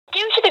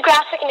the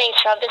graphic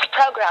nature of this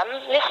program,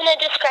 listener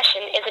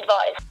discretion is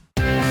advised.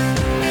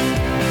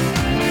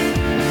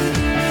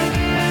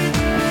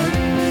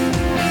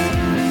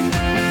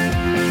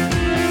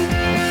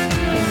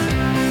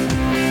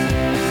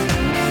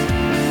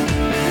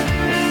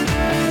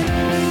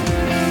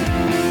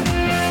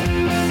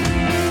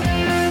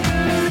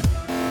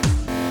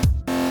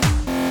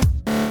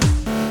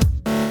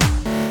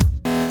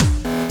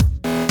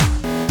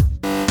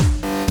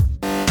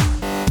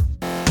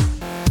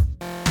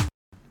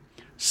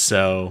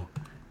 So,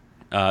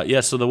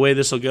 so the way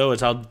this will go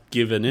is I'll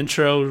give an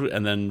intro,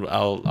 and then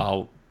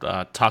I'll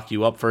talk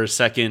you up for a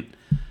second,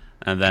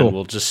 and then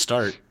we'll just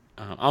start.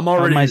 I'm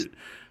already.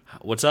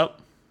 What's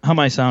up? How am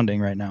I sounding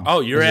right now?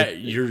 Oh,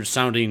 you're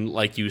sounding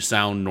like you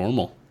sound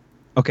normal.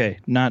 Okay,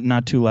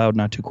 not too loud,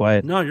 not too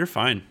quiet. No, you're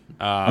fine.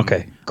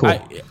 Okay, cool.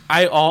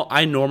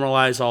 I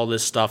normalize all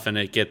this stuff, and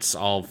it gets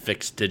all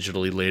fixed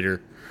digitally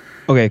later.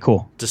 Okay,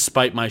 cool.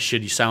 Despite my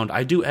shitty sound,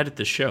 I do edit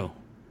the show.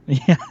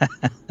 Yeah.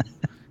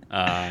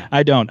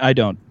 I don't.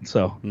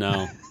 So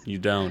no, you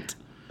don't.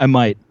 I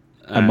might.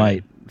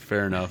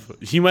 Fair enough.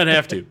 You might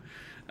have to.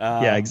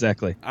 Yeah,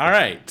 exactly. All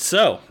right,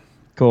 so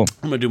cool.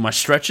 I'm gonna do my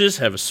stretches.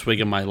 Have a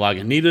swig of my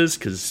Lagunitas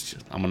because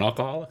I'm an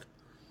alcoholic.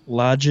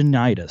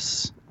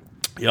 Lagunitas.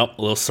 Yep,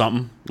 a little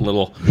something.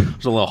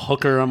 There's a little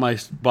hooker on my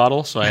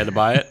bottle, so I had to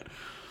buy it.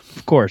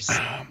 Of course.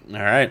 All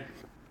right,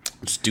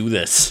 let's do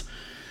this.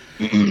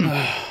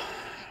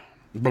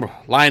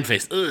 Lion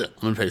face.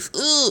 Lemon face.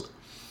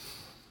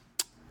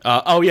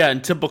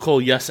 And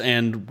typical yes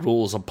and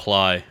rules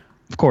apply.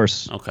 Of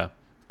course. Okay.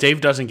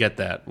 Dave doesn't get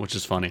that, which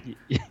is funny.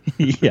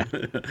 Yeah.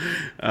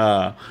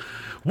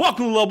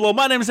 Welcome to Low Blow.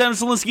 My name is Adam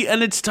Solinsky,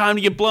 and it's time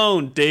to get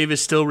blown. Dave is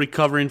still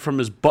recovering from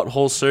his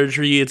butthole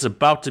surgery. It's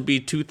about to be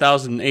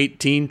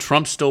 2018.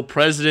 Trump's still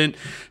president.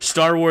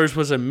 Star Wars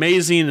was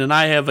amazing, and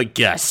I have a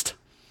guest.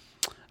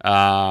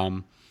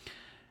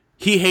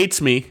 He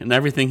hates me and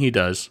everything he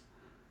does.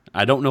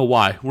 I don't know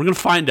why. We're going to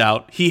find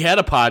out. He had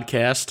a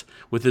podcast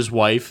with his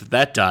wife.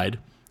 That died,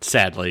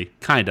 sadly.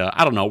 Kinda.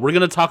 I don't know. We're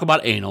going to talk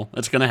about anal.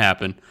 That's going to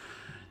happen.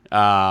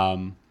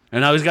 And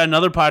now he's got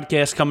another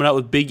podcast coming out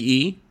with Big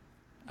E.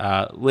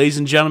 Ladies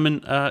and gentlemen,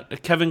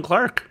 Kevin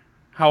Clark.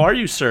 How are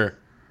you, sir?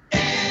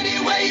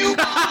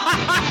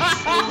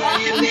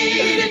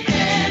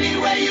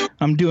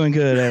 I'm doing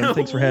good, Adam.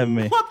 Thanks for having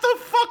me. What the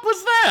fuck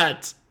was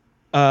that?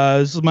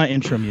 This is my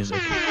intro music.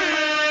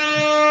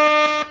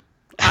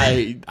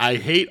 I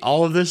hate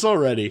all of this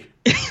already.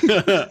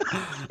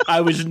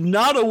 I was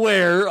not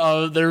aware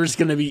there was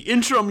going to be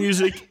intro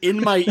music in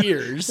my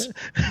ears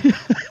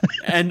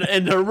and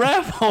a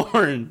rap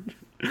horn.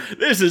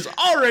 This is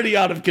already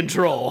out of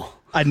control.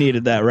 I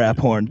needed that rap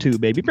horn too,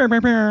 baby.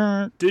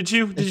 Did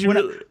you? Did you?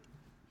 Really?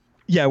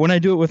 Yeah, when I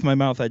do it with my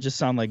mouth, I just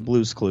sound like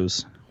Blue's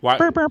Clues. Why?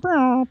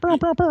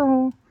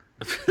 Swiper,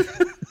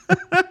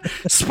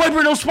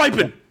 no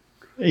swiping.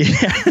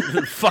 Yeah.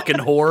 Fucking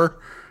whore.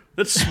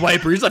 That's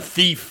Swiper. He's a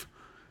thief.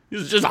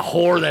 He's just a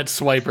whore, that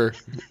Swiper.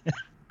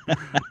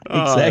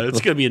 Exactly.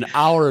 It's going to be an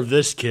hour of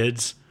this,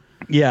 kids.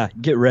 Yeah,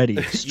 get ready.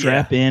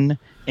 Strap in.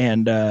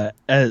 And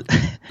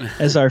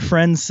as our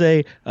friends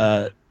say,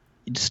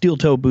 steel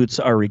toe boots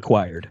are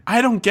required.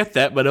 I don't get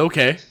that, but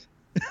okay.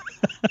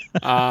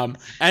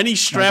 Any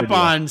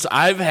strap-ons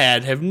I've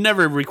had have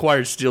never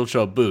required steel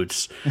toe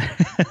boots.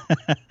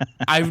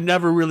 I've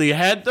never really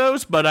had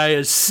those, but I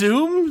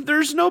assume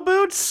there's no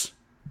boots.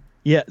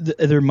 Yeah,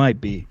 there might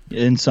be.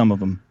 In some of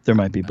them, there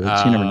might be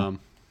boots. You never know.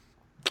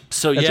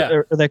 So,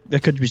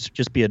 that could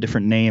just be a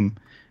different name,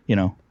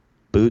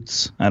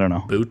 Boots. I don't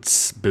know.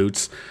 Boots.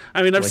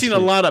 I mean, I've seen a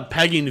lot of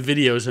pegging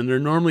videos, and they're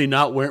normally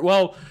not wearing...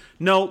 Well,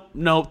 no,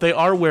 they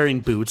are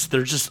wearing boots.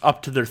 They're just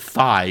up to their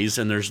thighs,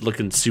 and they're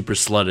looking super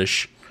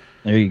sluttish.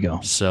 There you go.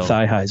 So,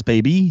 thigh highs,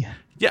 baby.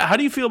 Yeah, how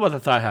do you feel about the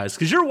thigh highs?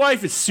 Because your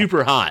wife is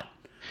super hot.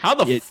 How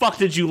the fuck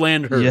did you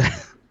land her? Yeah.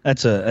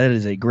 That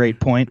is a great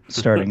point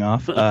starting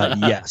off.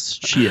 Yes,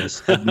 she is.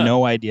 Had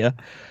no idea.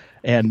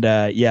 And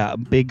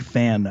big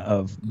fan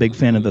of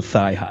the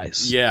thigh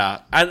highs. Yeah.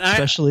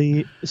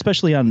 Especially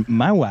on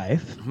my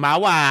wife. My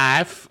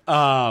wife.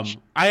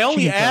 I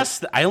only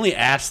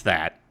asked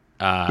that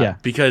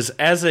because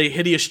as a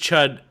hideous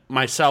chud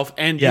myself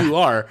and you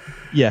are,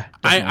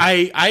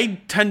 I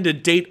tend to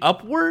date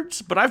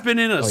upwards, but I've been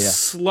in a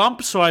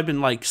slump, so I've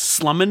been like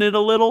slumming it a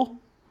little.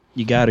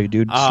 You got to,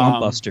 dude.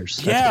 Slump busters.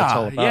 That's what it's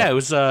all about. Yeah.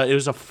 It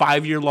was a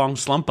 5-year-long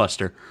slump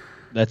buster.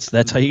 That's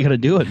how you got to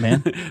do it,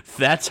 man.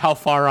 That's how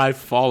far I've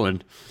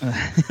fallen.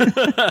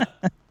 Yeah,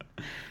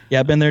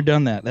 I've been there,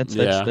 done that.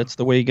 That's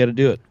the way you got to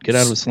do it. Get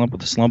out of a slump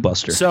with a slump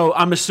buster. So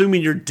I'm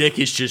assuming your dick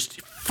is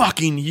just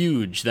fucking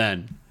huge,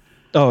 then.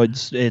 Oh,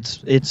 it's.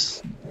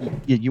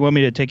 You want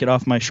me to take it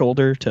off my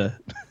shoulder to?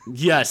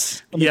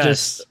 Yes. Let me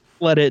just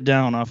let it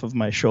down off of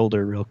my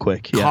shoulder real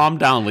quick. Yeah. Calm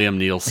down, Liam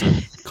Nielsen.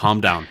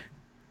 Calm down.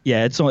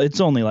 Yeah, it's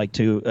only like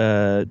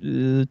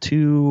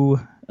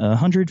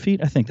 200 feet.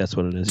 I think that's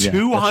what it is.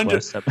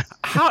 200.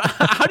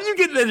 How do you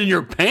get that in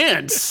your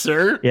pants,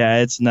 sir?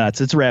 Yeah, it's nuts.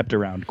 It's wrapped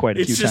around quite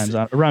a few times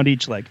around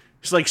each leg.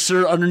 It's like,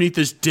 sir, underneath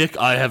this dick,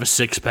 I have a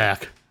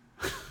 6-pack.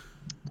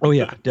 Oh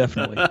yeah,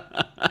 definitely.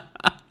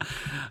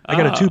 I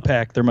got a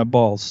 2-pack. They're my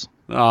balls.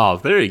 Oh,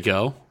 there you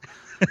go.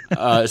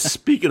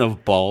 Speaking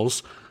of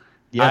balls,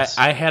 Yes.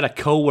 I had a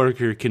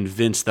coworker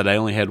convinced that I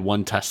only had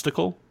one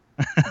testicle.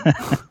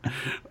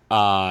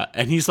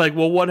 And he's like,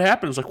 well, what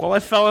happened? I was like, well, I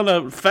fell on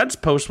a fence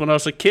post when I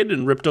was a kid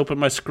and ripped open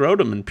my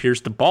scrotum and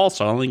pierced the ball,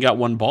 so I only got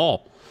one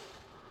ball.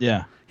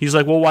 Yeah. He's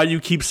like, well, why do you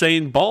keep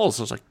saying balls?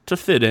 I was like, to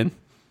fit in.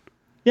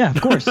 Yeah,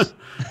 of course.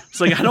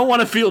 It's like, I don't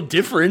want to feel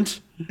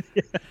different.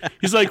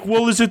 He's like,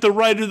 well, is it the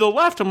right or the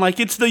left? I'm like,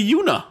 it's the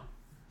una.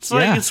 It's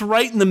like, it's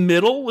right in the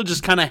middle. It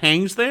just kind of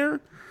hangs there.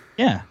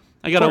 Yeah.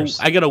 I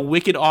got a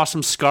wicked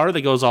awesome scar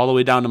that goes all the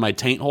way down to my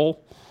taint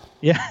hole.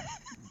 Yeah.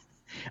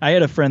 I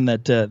had a friend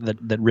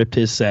that ripped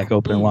his sack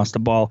open and lost a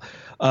ball.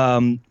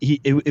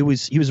 He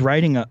was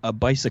riding a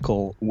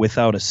bicycle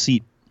without a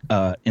seat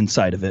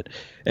inside of it,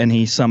 and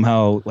he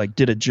somehow like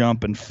did a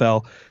jump and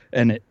fell,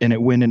 and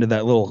it went into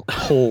that little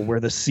hole where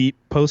the seat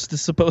post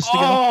is supposed to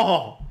go.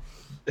 Oh,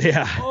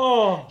 Yeah.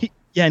 oh.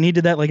 And he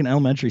did that like in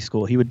elementary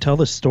school. He would tell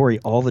this story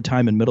all the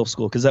time in middle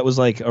school because that was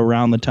like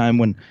around the time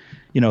when,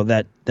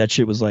 that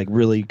shit was like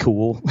really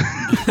cool.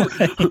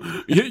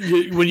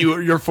 When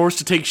you're forced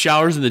to take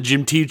showers and the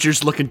gym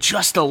teacher's looking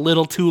just a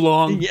little too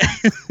long. Yeah.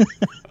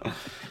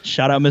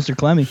 Shout out Mr.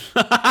 Clemmy.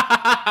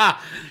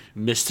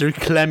 Mr.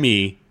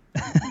 Clemmy.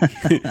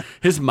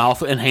 His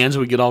mouth and hands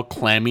would get all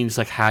clammy. He's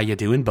like, how you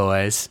doing,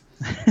 boys?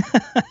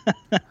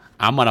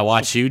 I'm going to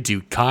watch you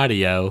do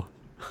cardio.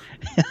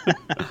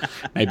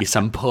 Maybe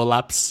some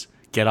pull-ups.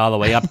 Get all the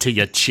way up to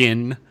your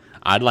chin.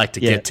 I'd like to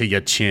get to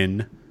your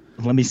chin.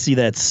 Let me see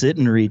that sit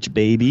and reach,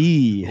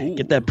 baby. Ooh.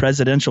 Get that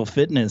presidential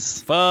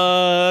fitness.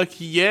 Fuck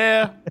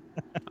yeah.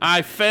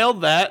 I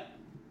failed that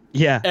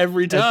Yeah.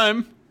 every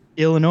time.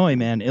 Illinois,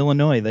 man.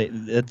 Illinois.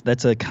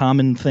 That's a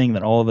common thing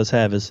that all of us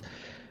have is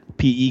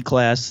PE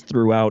class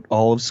throughout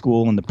all of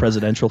school and the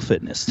presidential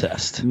fitness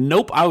test.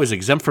 Nope, I was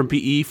exempt from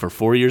PE for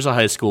 4 years of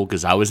high school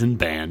because I was in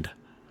band.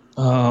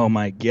 Oh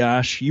my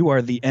gosh. You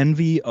are the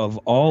envy of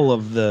all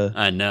of the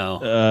I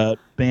know.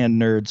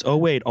 band nerds. Oh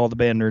wait, all the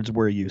band nerds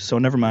were you. So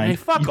never mind. Hey,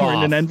 fuck you weren't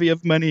off. an envy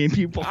of many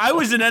people. I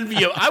was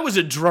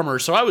a drummer,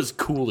 so I was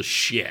cool as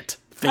shit.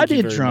 I Thank you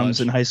did very drums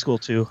much. in high school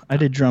too. I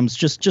did drums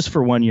just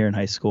for 1 year in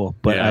high school,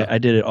 but Yeah. I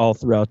did it all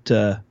throughout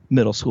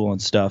middle school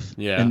and stuff.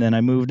 Yeah. And then I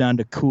moved on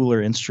to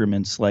cooler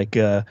instruments like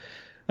I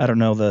don't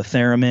know, the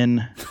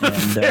theremin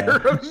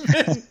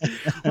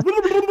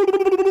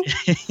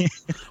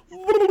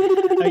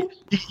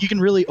and you can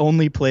really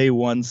only play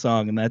one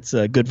song, and that's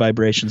 "Good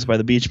Vibrations" by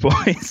the Beach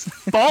Boys.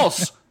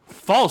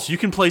 False. You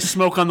can play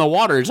Smoke on the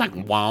Water. It's like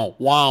wow,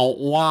 wow,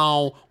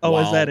 wow. Oh, wow,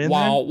 is that in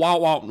wow, there? Wow,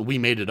 wow. We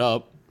made it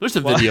up. There's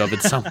a video of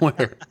it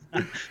somewhere.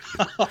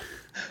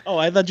 Oh,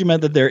 I thought you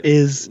meant that there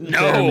is No.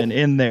 theremin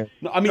in there.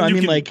 No, I mean,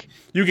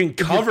 you can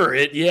cover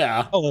it,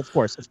 yeah. Oh, of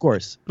course.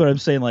 But I'm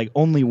saying like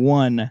only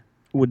one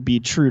would be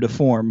true to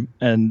form,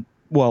 and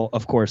well,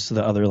 of course,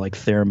 the other like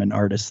theremin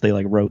artists, they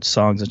like wrote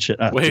songs and shit.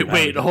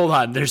 Wait, hold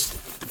on. There's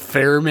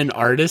theremin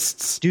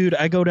artists? Dude,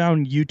 I go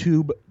down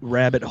YouTube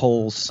rabbit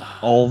holes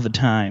all the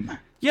time.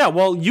 Yeah,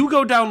 well, you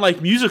go down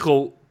like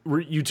musical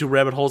YouTube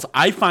rabbit holes.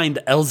 I find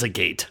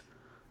Elzagate.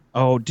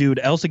 Oh, dude,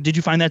 Elsa, did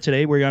you find that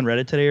today? Were you on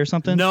Reddit today or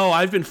something? No,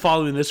 I've been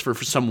following this for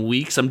some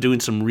weeks. I'm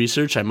doing some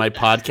research. I might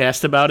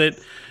podcast about it.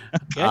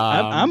 Okay,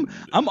 I'm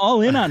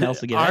all in on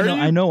Elsa Gate.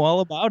 I know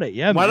all about it.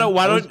 Yeah. Why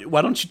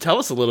man. don't you tell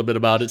us a little bit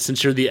about it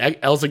since you're the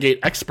Elzagate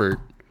expert?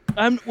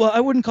 Well, I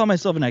wouldn't call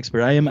myself an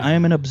expert. I am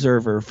an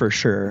observer for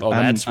sure. Oh,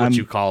 that's what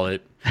you call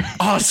it.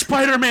 Oh,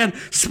 Spider-Man! Oh,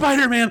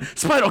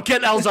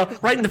 get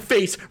Elza right in the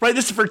face. Right,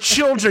 this is for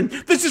children.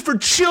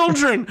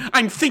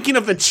 I'm thinking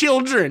of the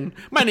children.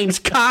 My name's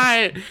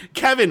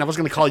Kevin. I was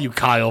going to call you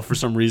Kyle for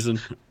some reason.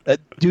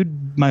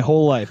 Dude, my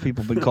whole life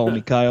people have been calling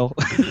me Kyle.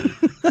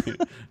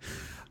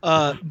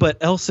 But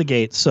Elsa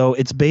Gate, so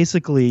it's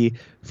basically,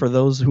 for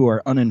those who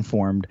are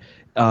uninformed,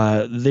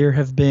 there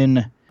have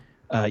been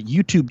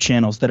YouTube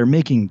channels that are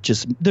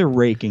they're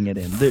raking it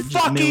in. They're just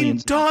Fucking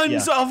millions,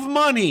 tons of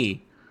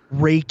money.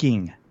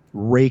 raking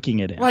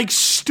it in. Like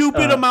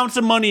stupid amounts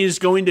of money is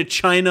going to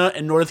China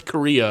and North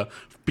Korea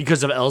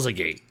because of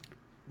Elzagate.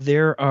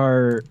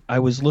 I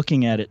was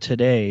looking at it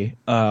today,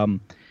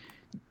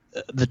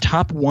 the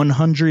top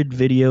 100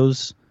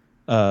 videos,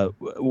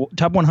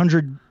 top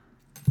 100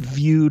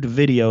 viewed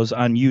videos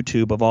on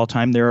YouTube of all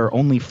time, there are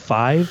only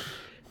 5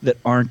 that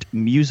aren't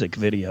music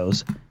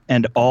videos,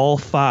 and all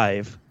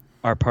 5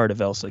 are part of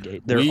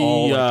Elsagate. They're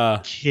all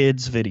like,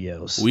 kids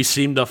videos. We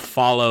seem to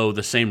follow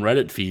the same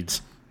Reddit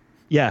feeds.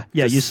 Yeah,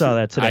 you saw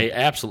that today. I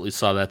absolutely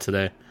saw that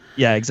today.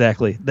 Yeah,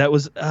 exactly. That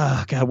was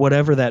God,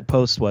 whatever that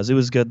post was. It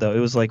was good though. It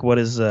was like, what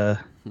is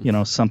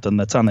something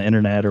that's on the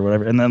internet or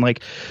whatever. And then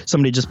like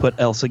somebody just put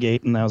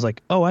Elsagate, and I was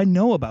like, oh, I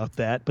know about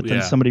that. But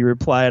then somebody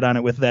replied on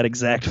it with that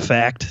exact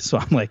fact. So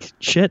I'm like,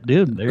 shit,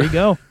 dude, there you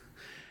go.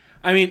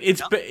 I mean,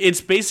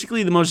 it's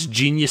basically the most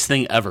genius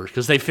thing ever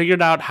because they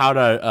figured out how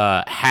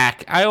to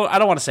hack. I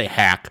don't want to say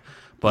hack,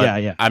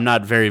 but Yeah. I'm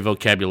not very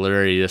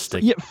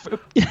vocabularistic.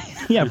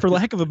 Yeah, for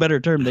lack of a better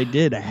term, they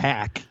did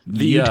hack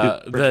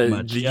YouTube pretty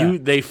much.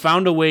 They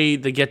found a way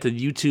to get the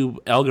YouTube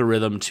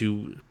algorithm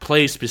to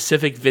play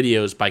specific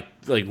videos by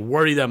like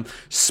wording them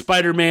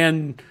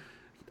Spider-Man,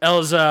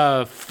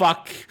 Elsa,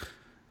 fuck,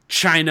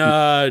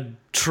 China,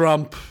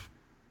 Trump,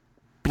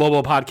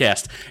 Global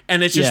Podcast,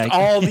 and it's just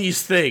all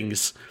these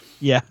things.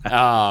 Yeah.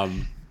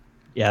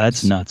 Yeah,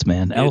 that's nuts,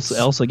 man.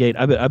 Elsa Gate.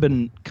 I've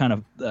been kind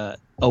of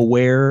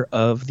aware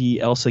of the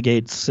Elsa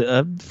Gates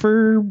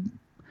for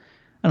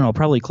I don't know,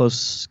 probably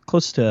close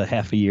to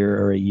half a year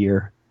or a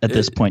year at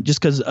this point. Just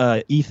because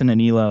Ethan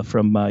and Ela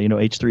from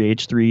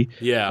H3H3,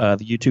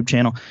 the YouTube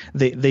channel,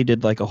 they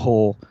did like a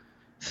whole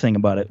thing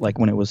about it, like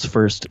when it was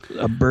first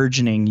a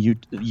burgeoning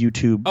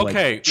YouTube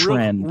like,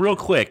 trend. Real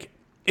quick,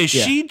 is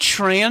she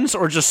trans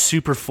or just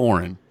super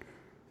foreign?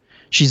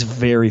 She's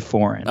very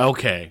foreign.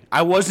 Okay,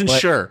 I wasn't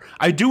sure.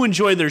 I do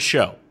enjoy their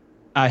show.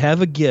 I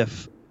have a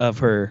GIF of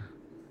her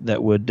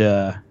that would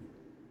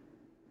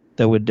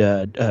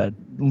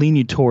lean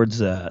you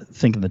towards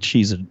thinking that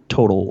she's a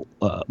total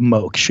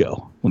moke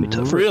show. Let me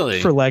tell you,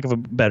 really, for lack of a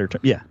better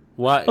term. Yeah,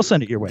 what? I'll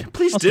send it your way.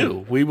 Please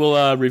do. We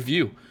will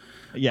review.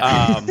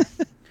 Yeah.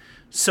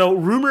 So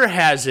rumor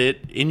has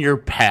it in your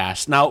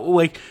past. Now,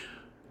 like,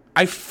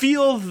 I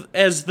feel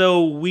as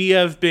though we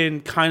have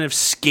been kind of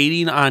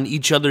skating on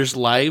each other's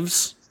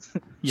lives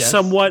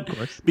somewhat,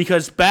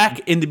 because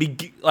back in the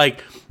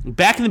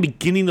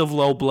beginning of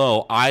Low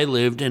Blow, I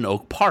lived in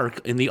Oak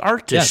Park in the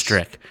Art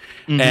District,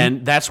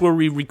 and that's where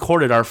we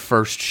recorded our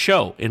first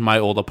show in my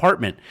old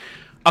apartment.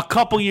 A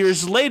couple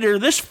years later,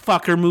 this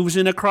fucker moves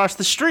in across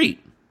the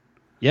street.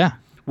 Yeah,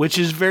 which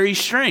is very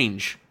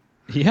strange.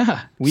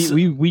 Yeah,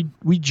 we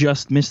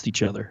just missed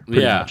each other.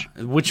 Pretty much.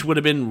 Which would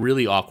have been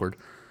really awkward.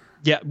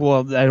 Yeah,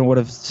 well, I would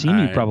have seen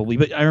you probably,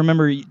 but I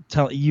remember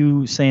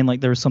you saying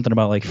like there was something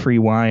about like free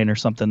wine or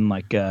something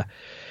like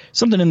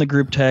something in the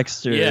group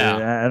text or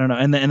I don't know,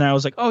 and I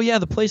was like, oh yeah,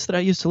 the place that I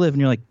used to live,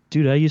 and you're like,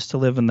 dude, I used to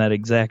live in that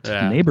exact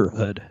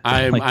neighborhood.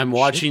 I'm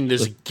watching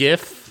this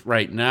GIF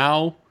right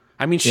now.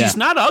 I mean, she's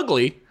not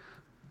ugly.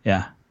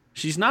 Yeah,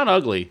 she's not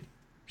ugly.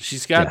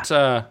 She's got.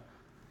 I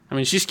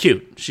mean, she's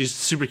cute. She's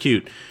super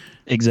cute.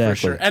 Exactly. For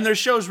sure. And their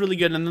show's really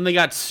good. And then they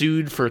got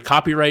sued for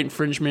copyright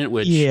infringement,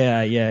 which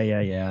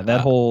That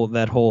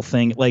whole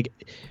thing, like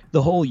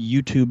the whole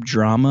YouTube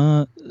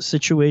drama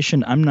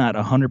situation, I'm not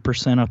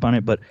 100% up on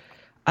it, but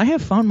I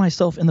have found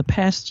myself in the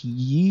past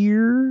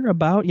year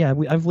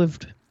I've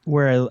lived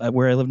where I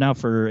live now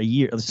for a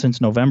year, since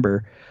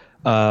November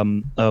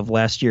of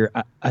last year.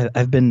 I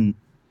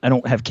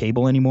don't have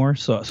cable anymore,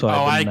 so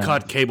I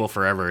cut cable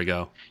forever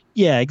ago.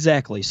 Yeah,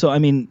 exactly. So I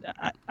mean,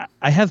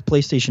 I have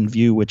PlayStation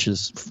View, which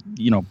is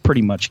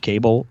pretty much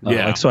cable.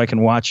 So I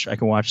can watch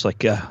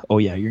like you're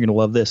gonna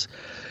love this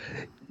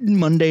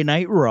Monday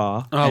Night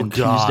Raw and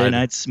Tuesday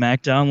Night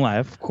SmackDown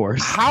Live, of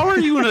course. How are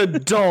you an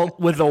adult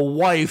with a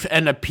wife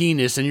and a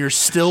penis and you're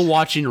still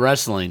watching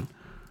wrestling?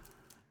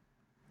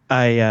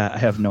 I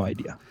have no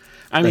idea.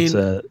 It's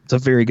a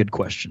very good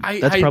question.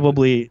 That's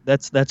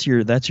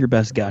your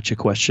best gotcha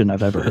question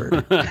I've ever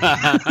heard.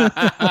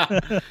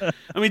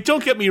 I mean,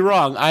 don't get me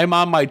wrong. I'm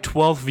on my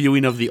 12th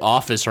viewing of The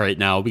Office right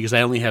now because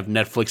I only have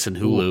Netflix and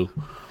Hulu.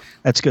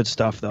 That's good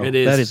stuff, though. It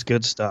is. That is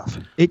good stuff.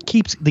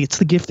 It's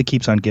the gift that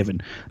keeps on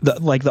giving.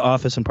 Like The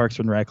Office and Parks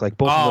and Rec, like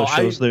both of those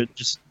shows. They're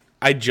just.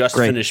 I just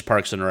finished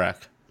Parks and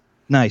Rec.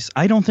 Nice.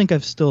 I don't think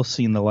I've still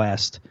seen the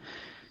last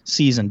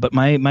season, but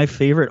my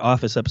favorite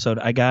Office episode,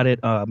 I got it.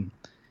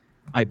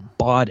 I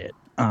bought it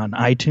on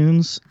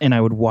iTunes, and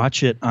I would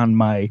watch it on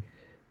my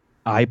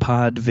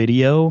iPod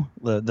video,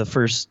 the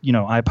first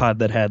iPod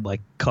that had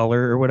like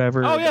color or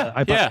whatever. Oh yeah,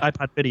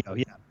 iPod video.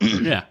 Yeah,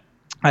 yeah.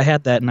 I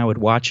had that, and I would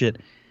watch it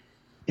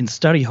in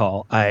study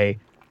hall. I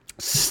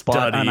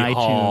bought on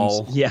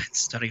iTunes. Yeah,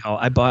 study hall.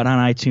 I bought on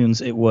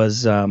iTunes. It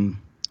was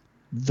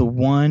the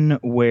one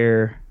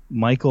where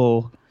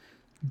Michael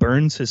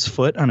burns his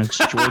foot on a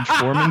George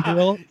Foreman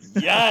grill.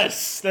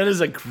 Yes, that is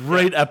a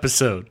great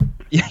episode.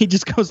 Yeah, he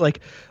just goes like,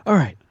 all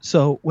right,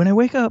 so when I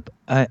wake up,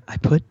 I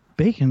put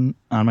bacon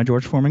on my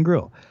George Foreman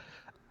grill.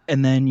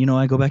 And then,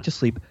 I go back to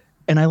sleep,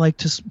 and I like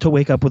to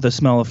wake up with the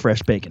smell of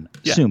fresh bacon.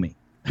 Yeah. Sue me.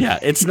 Yeah,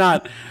 it's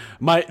not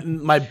my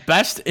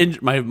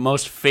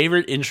most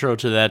favorite intro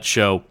to that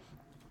show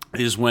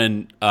is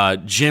when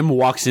Jim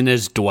walks in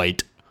as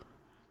Dwight.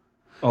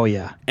 Oh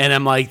yeah. And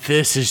I'm like,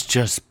 this is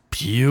just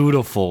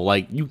beautiful.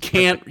 Like you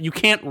can't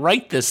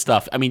write this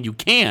stuff. I mean, you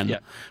can,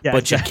 but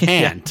exactly. You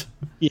can't.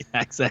 Yeah,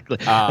 exactly.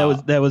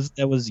 That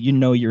was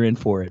you're in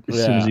for it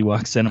as soon as he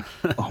walks in.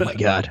 Oh my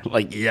god!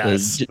 Like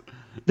yes,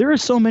 there are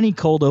so many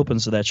cold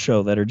opens to that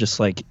show that are just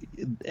like,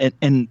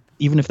 and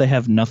even if they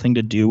have nothing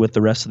to do with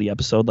the rest of the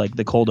episode, like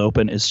the cold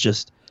open is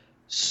just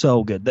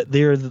so good. That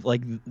they're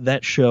like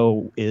that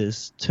show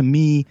is to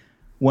me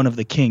one of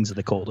the kings of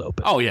the cold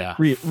open. Oh yeah,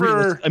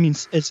 I mean,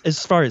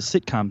 as far as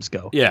sitcoms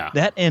go,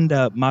 that and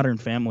Modern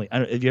Family.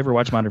 Have you ever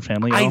watched Modern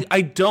Family?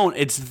 I don't.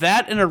 It's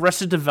that and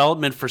Arrested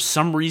Development. For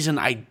some reason,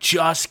 I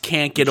just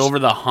can't get over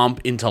the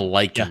hump into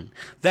liking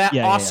that.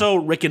 Also,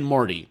 Rick and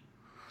Morty.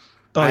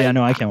 Oh yeah,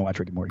 no, I can't watch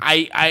Rick and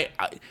Morty.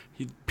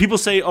 People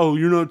say, "Oh,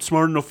 you're not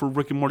smart enough for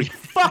Rick and Morty."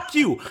 Fuck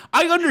you.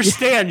 I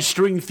understand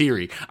string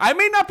theory. I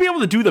may not be able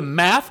to do the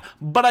math,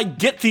 but I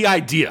get the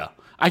idea.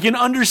 I can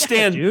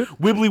understand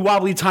wibbly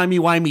wobbly timey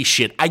wimey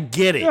shit. I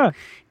get it. Yeah.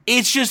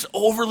 It's just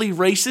overly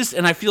racist,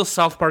 and I feel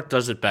South Park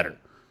does it better.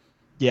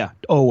 Yeah.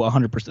 Oh,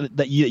 100%.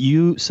 That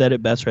you said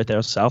it best right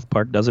there. South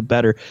Park does it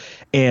better,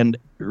 and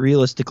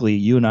realistically,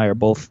 you and I are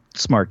both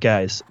smart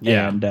guys.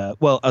 Yeah. And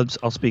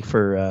I'll speak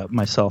for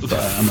myself.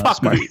 I'm not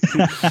smart.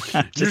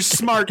 You're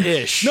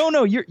smart-ish.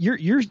 No.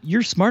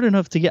 You're smart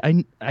enough to get.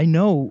 I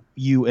know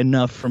you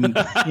enough from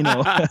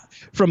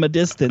from a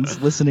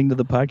distance listening to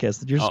the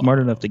podcast that you're smart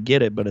enough to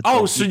get it. But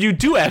it's so you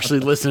do actually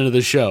listen to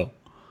the show.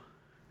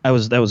 That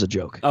was a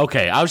joke.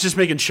 Okay, I was just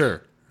making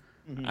sure.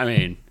 Mm-hmm. I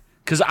mean,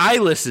 because I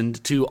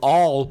listened to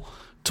all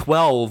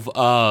 12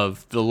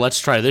 of the Let's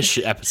Try This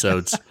Shit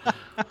episodes,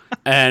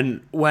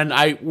 and no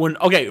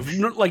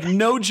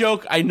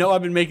joke. I know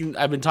I've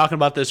been talking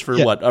about this for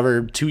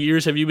over 2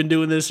 years. Have you been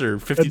doing this or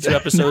 52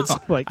 episodes?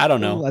 No, I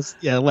don't know.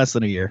 Less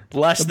than a year.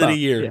 Than a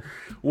year. Yeah.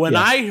 When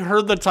I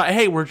heard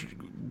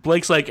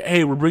Blake's like,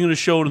 hey, we're bringing a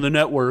show to the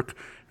network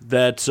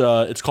that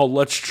it's called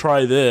Let's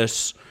Try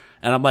This,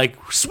 and I'm like,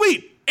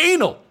 sweet.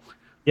 Anal.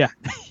 Yeah.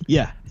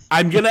 Yeah.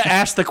 I'm going to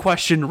ask the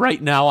question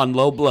right now on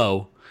Low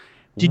Blow.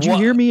 Did you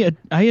hear me?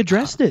 I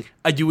addressed it.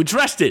 You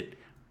addressed it.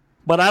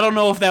 But I don't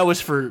know if that was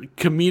for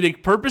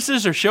comedic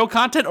purposes or show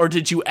content, or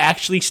did you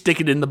actually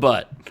stick it in the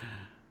butt?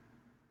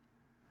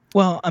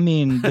 Well, I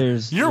mean,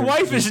 Your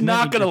wife is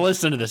not going to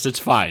listen to this. It's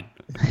fine.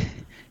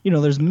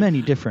 There's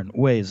many different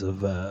ways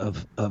of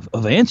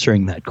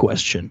answering that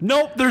question.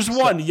 Nope, there's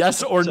one.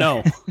 Yes or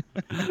no.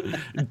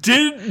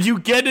 Did you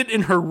get it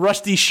in her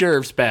rusty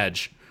sheriff's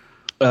badge?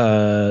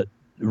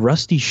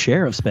 Rusty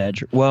sheriff's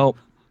badge. Well,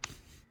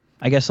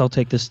 I guess I'll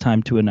take this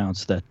time to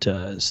announce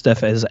that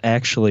Steph is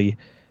actually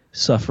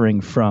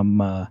suffering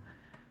from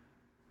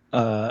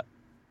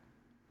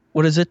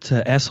what is it?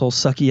 Asshole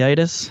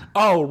suckyitis?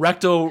 Oh,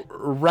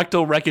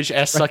 rectal wreckage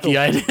ass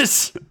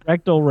suckyitis.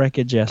 Rectal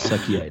wreckage ass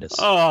suckyitis.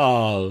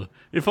 Oh,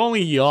 if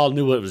only y'all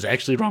knew what was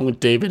actually wrong with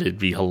David, it'd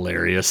be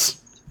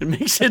hilarious. It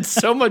makes it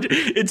so much.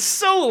 It's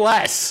so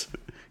less.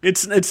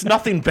 It's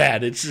nothing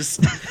bad. It's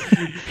just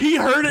he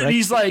heard it and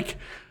he's like,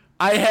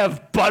 I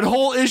have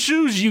butthole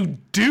issues, you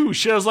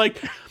douche. I was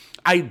like,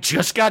 I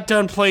just got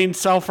done playing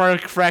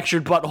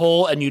Self-Fractured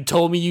Butthole, and you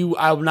told me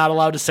I'm not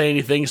allowed to say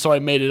anything, so I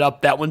made it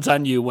up. That one's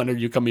on you. When are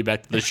you coming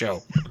back to the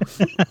show?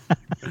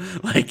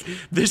 Like,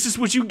 this is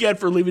what you get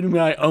for leaving me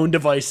my own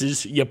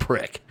devices, you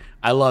prick.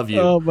 I love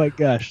you. Oh, my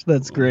gosh.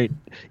 That's great.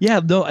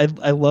 Yeah, no,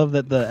 I love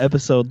that the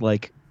episode,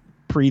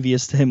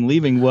 previous to him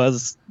leaving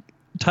was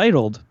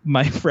titled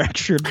My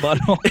Fractured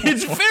Butthole.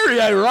 It's very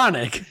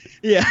ironic.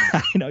 Yeah,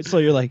 I know. So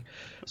you're like...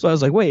 So I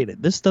was like,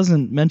 wait, this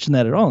doesn't mention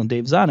that at all, and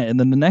Dave's on it. And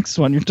then the next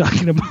one, you're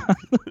talking about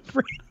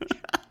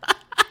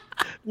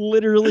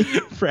literally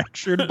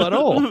fractured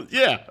butthole.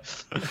 Yeah.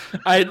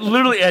 I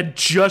literally had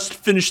just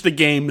finished the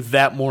game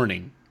that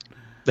morning.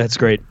 That's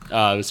great. It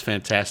was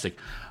fantastic.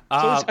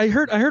 So I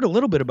heard a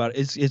little bit about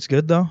it. It's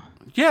good, though?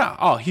 Yeah.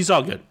 Oh, he's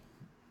all good.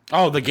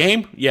 Oh, the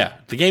game? Yeah.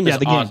 The game is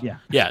awesome. Yeah.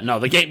 Yeah, no,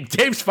 the game.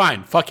 Dave's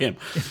fine. Fuck him.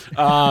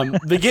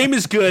 The game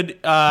is good.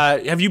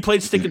 Have you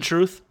played Stick of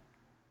Truth?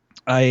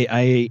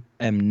 I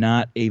am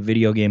not a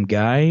video game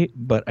guy,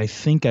 but I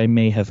think I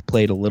may have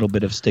played a little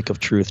bit of Stick of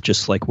Truth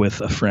just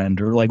with a friend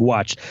or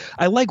watched.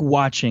 I like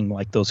watching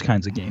those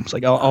kinds of games.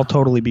 I'll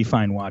totally be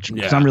fine watching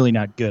because I'm really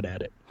not good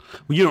at it.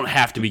 Well, you don't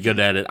have to be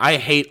good at it. I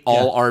hate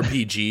all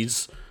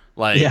RPGs.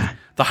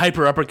 The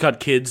Hyper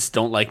Uppercut kids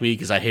don't like me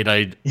because I hate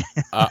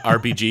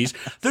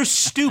RPGs. They're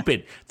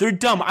stupid. They're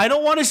dumb. I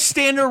don't want to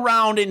stand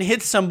around and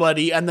hit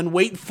somebody and then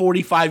wait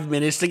 45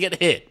 minutes to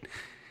get hit.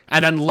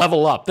 And then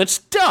level up. That's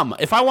dumb.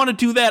 If I want to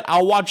do that,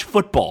 I'll watch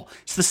football.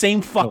 It's the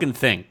same fucking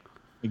thing.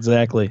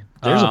 Exactly.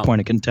 There's a point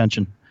of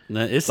contention.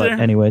 Is there?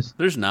 Anyways.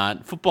 There's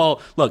not.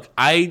 Football, look,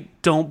 I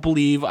don't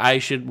believe I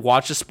should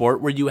watch a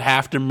sport where you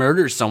have to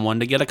murder someone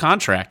to get a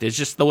contract. It's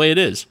just the way it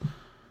is.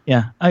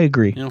 Yeah, I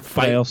agree.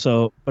 But I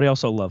also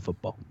love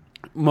football.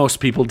 Most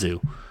people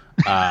do.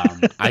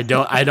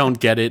 I don't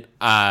get it.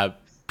 I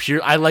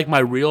like my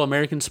real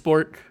American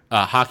sport,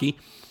 hockey.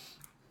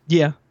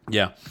 Yeah.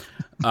 Yeah.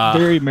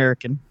 Very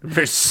American.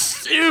 Very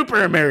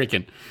super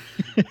American.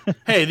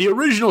 Hey, the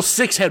original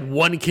 6 had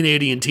one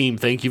Canadian team.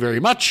 Thank you very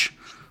much.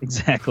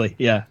 Exactly.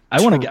 Yeah.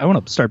 I want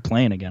to start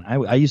playing again.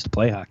 I used to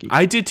play hockey.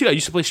 I did too. I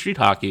used to play street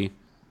hockey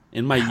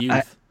in my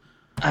youth.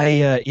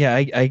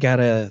 I got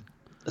a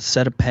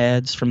set of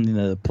pads from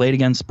the Play It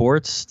Again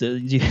Sports.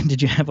 Did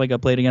you have a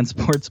Play It Again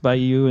Sports by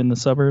you in the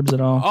suburbs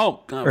at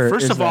all? Oh,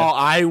 first of all,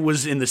 I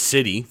was in the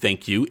city.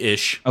 Thank you,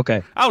 ish.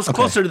 Okay. I was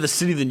closer to the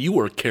city than you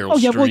were, Carol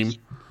Stream. Well,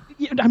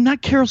 I'm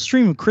not Carol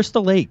Stream. I'm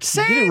Crystal Lake.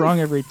 Same you get it wrong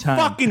every time.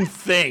 Fucking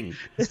thing.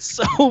 It's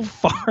so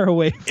far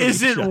away from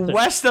Is it other.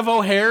 West of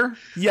O'Hare?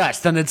 Yes,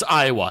 then it's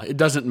Iowa. It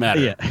doesn't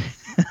matter. Yeah.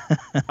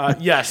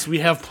 Yes, we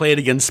have Played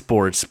Against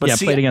Sports. But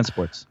Played Against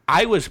Sports.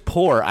 I was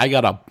poor. I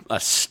got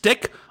a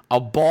stick, a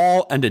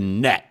ball, and a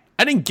net.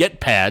 I didn't get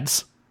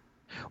pads.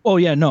 Oh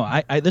yeah, no,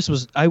 I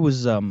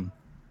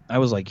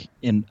was like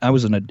in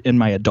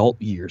my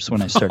adult years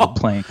when I started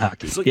playing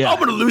hockey. It's like, yeah. I'm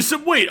going to lose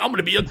some weight. I'm going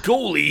to be a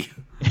goalie.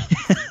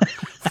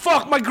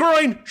 Fuck, my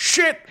groin.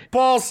 Shit.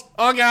 Balls.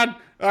 Oh, God.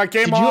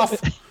 Game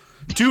off.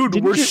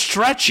 Dude, we're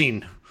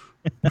stretching.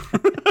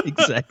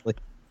 Exactly.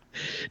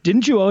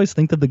 Didn't you always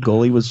think that the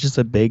goalie was just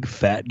a big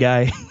fat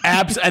guy?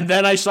 And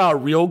then I saw a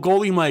real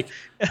goalie. I'm like,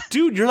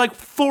 dude, you're like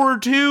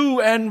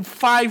 4'2" and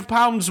 5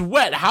 pounds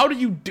wet. How do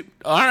you do?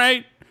 All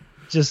right.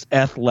 Just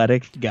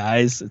athletic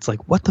guys. It's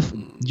like, what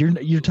the?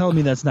 You're telling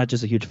me that's not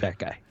just a huge fat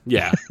guy?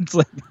 Yeah. It's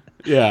like,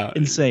 yeah,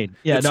 insane.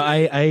 Yeah. No,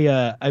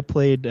 I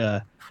played.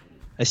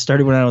 I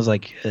started when I was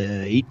like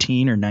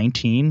 18 or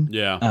 19.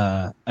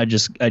 Yeah. I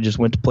just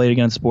went to play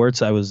against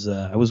sports. I was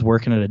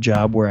working at a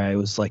job where I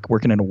was like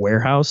working in a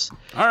warehouse.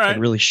 All right. Like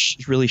really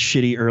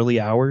shitty early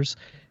hours,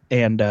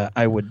 and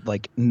I would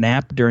like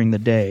nap during the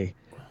day,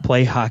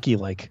 play hockey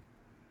like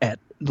at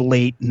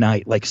late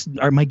night. Like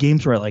my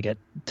games were like at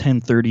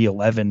 10:30,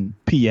 11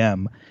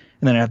 p.m.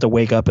 and then I have to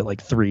wake up at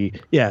like 3.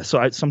 Yeah.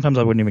 So sometimes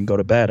I wouldn't even go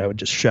to bed. I would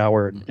just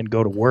shower and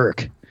go to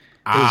work.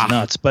 It was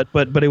nuts, but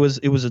it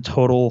was a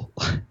total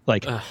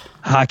like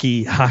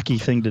hockey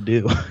thing to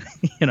do,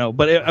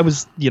 But I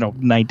was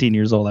 19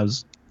 years old. I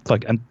was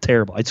I'm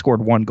terrible. I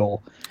scored 1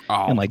 goal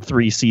in like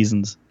 3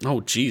 seasons.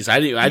 Oh, geez, I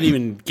didn't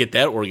even get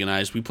that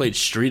organized. We played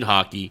street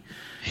hockey.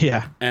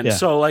 Yeah, and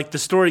so like the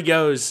story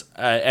goes,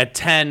 at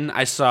 10,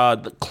 I saw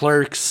the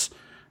Clerks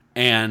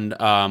and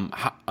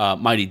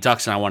Mighty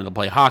Ducks, and I wanted to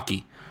play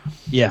hockey.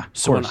 Yeah.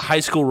 So when high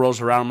school rolls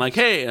around, I'm like,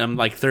 hey, and I'm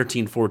like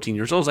 13, 14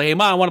 years old. I was like, hey,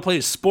 Mom, I want to play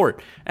a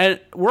sport. And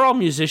we're all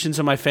musicians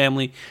in my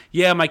family.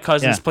 Yeah, my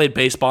cousins played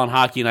baseball and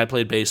hockey, and I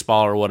played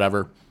baseball or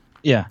whatever.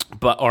 Yeah.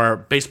 Or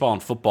baseball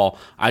and football.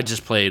 I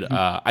just played,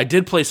 I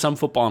did play some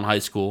football in high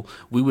school.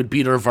 We would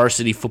beat our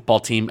varsity football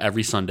team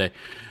every Sunday.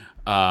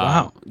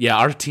 Wow. Yeah,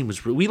 our team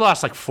we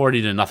lost like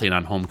 40-0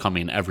 on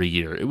homecoming every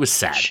year. It was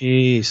sad.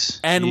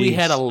 Jeez. And we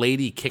had a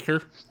lady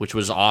kicker, which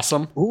was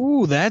awesome.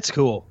 Ooh, that's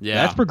cool.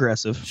 Yeah. That's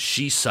progressive.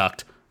 She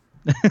sucked.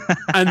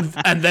 and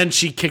then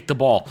she kicked the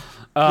ball.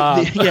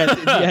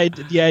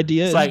 The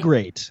idea is like,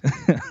 great.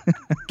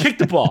 Kick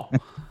the ball.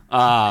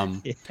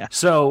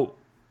 So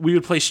we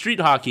would play street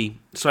hockey.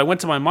 So I went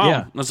to my mom.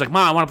 Yeah. I was like,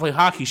 Mom, I want to play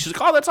hockey. She's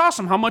like, oh, that's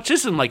awesome. How much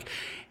is it? I'm like,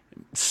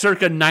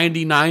 circa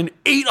 99,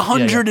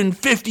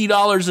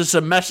 $850 a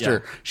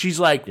semester. Yeah. She's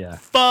like,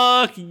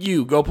 fuck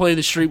you. Go play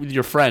the street with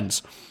your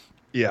friends.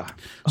 Yeah,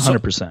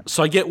 100%.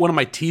 So I get one of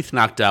my teeth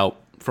knocked out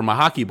from a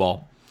hockey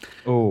ball.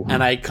 Oh.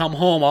 And I come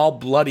home all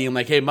bloody. I'm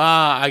like, hey,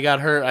 Ma, I got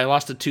hurt. I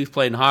lost a tooth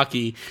playing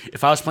hockey.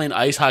 If I was playing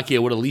ice hockey, I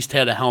would at least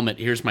had a helmet.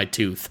 Here's my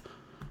tooth.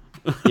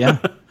 Yeah.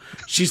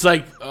 She's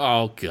like,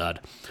 oh, God.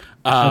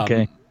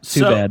 Okay,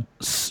 too bad.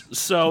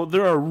 So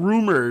there are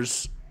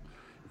rumors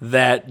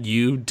that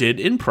you did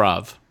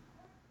improv.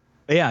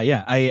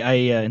 Yeah. I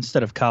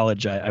instead of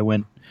college, I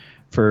went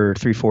for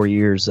 3-4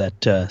 years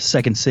at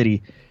Second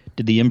City,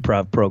 did the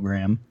improv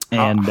program.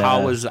 And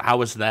how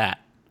was that?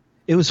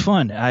 It was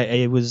fun.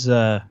 I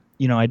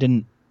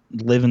didn't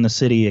live in the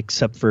city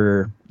except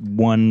for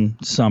one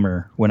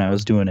summer when I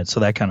was doing it, so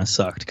that kind of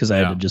sucked because I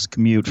had to just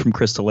commute from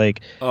Crystal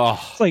Lake. Oh,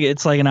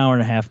 it's like an hour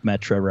and a half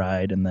metro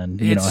ride, and then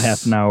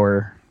half an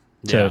hour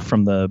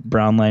from the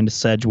Brown line to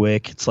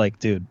Sedgwick. It's like,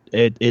 dude,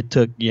 it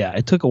took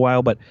a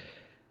while, but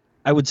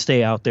I would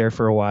stay out there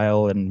for a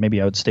while, and maybe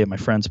I would stay at my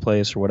friend's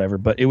place or whatever.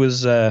 But it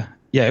was a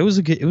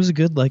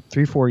good like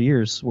 3-4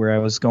 years where I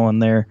was going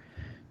there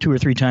 2 or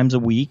 3 times a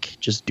week,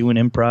 just doing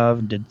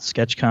improv, did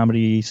sketch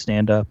comedy,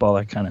 stand up, all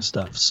that kind of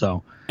stuff.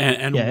 So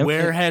and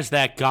where has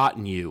that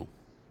gotten you?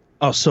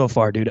 Oh, so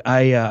far, dude.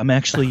 I'm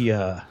actually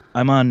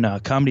I'm on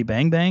Comedy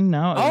Bang Bang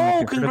now.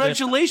 Oh,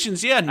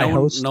 congratulations! Yeah, I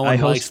host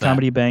likes that.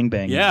 Comedy Bang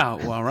Bang. Yeah,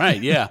 well,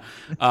 right, yeah.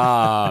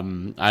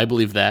 I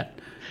believe that.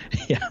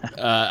 Yeah,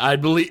 I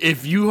believe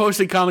if you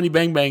hosted Comedy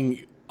Bang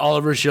Bang, all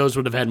of our shows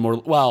would have had more.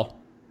 Well,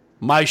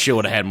 my show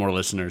would have had more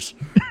listeners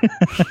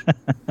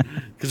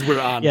because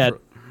we're on. Yeah.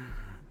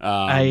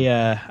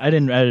 I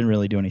didn't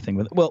really do anything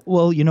with it.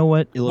 Well, you know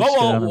what? It looks good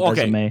on a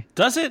resume.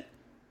 Does it?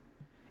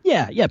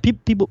 Yeah.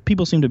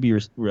 People seem to be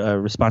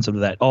responsive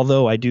to that.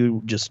 Although I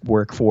do just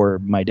work for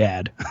my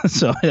dad,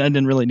 so I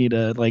didn't really need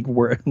to like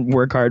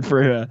work hard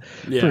for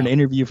an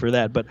interview for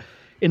that. But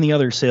in the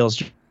other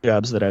sales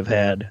jobs that I've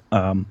had,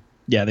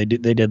 they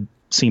did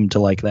seem to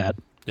like that.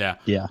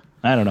 Yeah.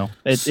 I don't know.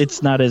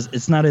 It's not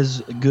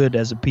as good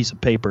as a piece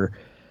of paper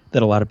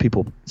that a lot of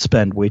people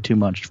spend way too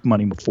much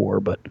money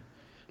for, but.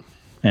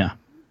 Yeah,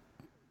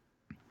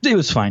 it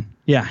was fine.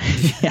 Yeah,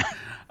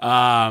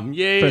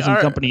 yay! Present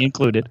company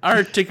included.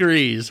 Art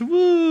degrees,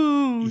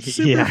 woo!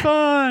 Super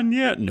fun.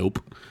 Yeah, nope.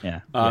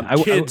 Yeah,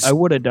 I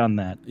would have done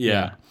that.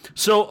 Yeah.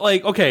 So,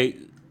 like, okay,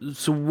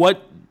 so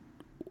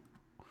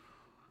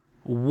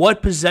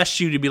what possessed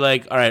you to be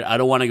like, all right, I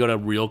don't want to go to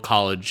real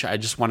college. I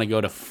just want to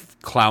go to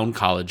clown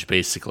college,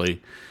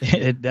 basically.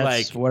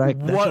 That's what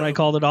I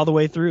called it all the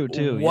way through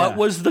too. What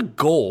was the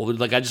goal?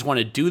 Like, I just want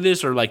to do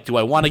this, or like, do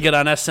I want to get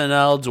on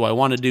SNL? Do I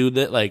want to do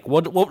that? Like,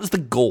 what was the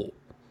goal?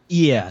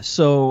 Yeah,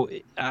 so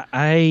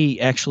I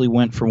actually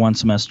went for one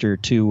semester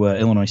to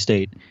Illinois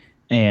State,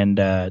 and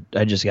I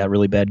just got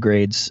really bad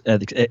grades.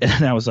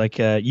 And I was like,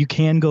 you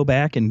can go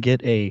back and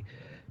get a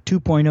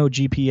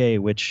 2.0 GPA,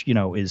 which,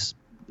 is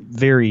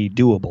very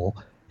doable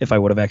if I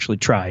would have actually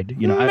tried.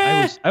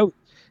 I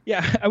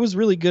was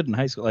really good in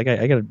high school. Like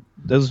I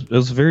was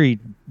very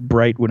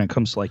bright when it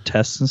comes to like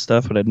tests and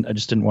stuff, but I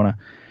just didn't want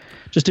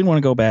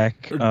to go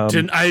back. I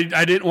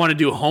didn't want to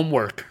do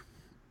homework.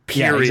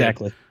 Period. Yeah,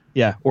 exactly.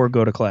 Yeah, or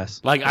go to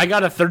class. Like I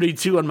got a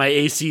 32 on my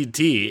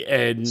ACT,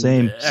 and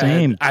Same.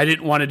 I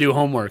didn't want to do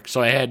homework, so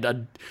I had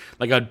a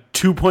 2.0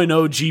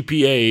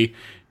 GPA,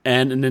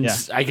 and then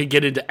I could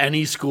get into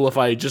any school if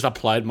I just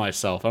applied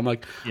myself. I'm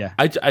like,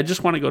 I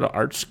just want to go to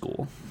art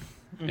school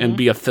and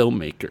be a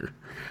filmmaker,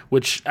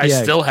 which I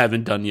still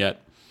haven't done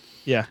yet.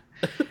 Yeah,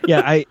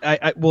 yeah.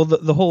 Well,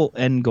 the whole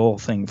end goal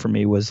thing for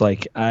me was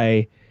like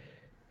I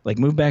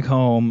moved back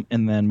home,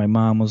 and then my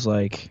mom was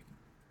like.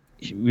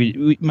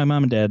 My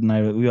mom and dad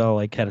and we all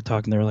like had a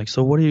talk, and they were like,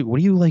 so what do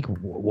you like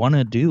want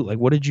to do? Like,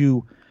 did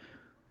you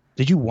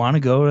want to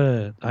go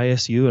to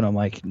ISU? And I'm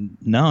like,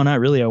 no,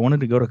 not really. I wanted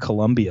to go to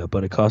Columbia,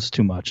 but it costs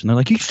too much. And they're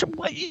like, you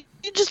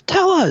just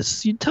tell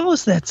us. You tell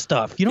us that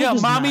stuff. You don't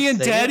just mommy not and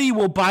say daddy it.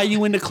 will buy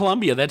you into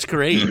Columbia. That's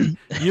great. You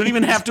don't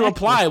even have to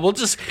apply. We'll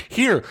just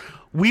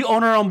we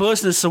own our own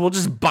business, so we'll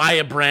just buy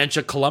a branch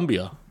of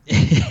Columbia.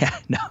 Yeah,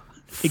 no.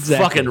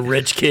 Exactly. Fucking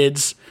rich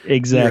kids.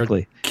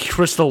 Exactly.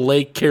 Crystal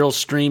Lake, Carroll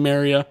Stream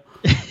area.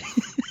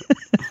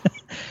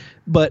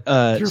 But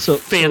so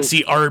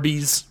fancy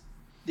Arby's.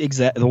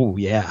 Exactly. Oh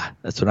yeah,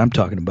 that's what I'm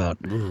talking about.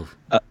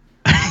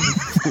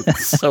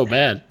 So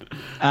bad.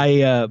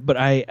 I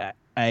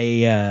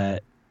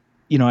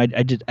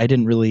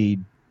didn't really.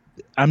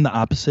 I'm the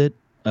opposite.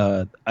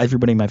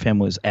 Everybody in my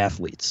family is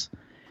athletes,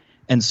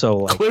 and so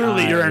like,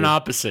 clearly you're an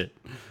opposite.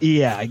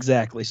 Yeah,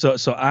 exactly. So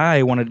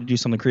I wanted to do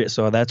something creative.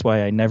 So that's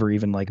why I never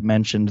even like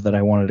mentioned that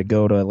I wanted to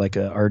go to like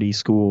a arty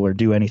school or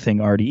do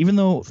anything arty, even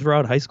though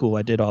throughout high school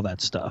I did all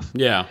that stuff.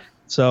 Yeah.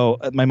 So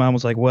my mom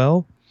was like,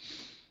 well,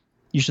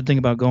 you should think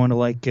about going to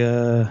like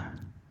going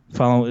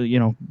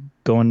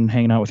and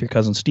hanging out with your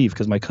cousin Steve,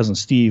 because my cousin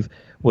Steve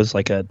was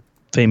like a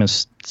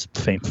famous.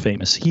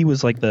 He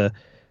was like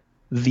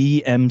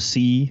the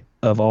MC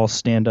of all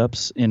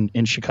stand-ups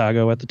in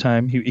Chicago at the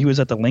time. He was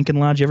at the Lincoln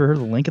Lodge. You ever heard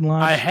of the Lincoln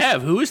Lodge? I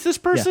have. Who is this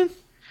person?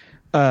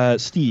 Yeah.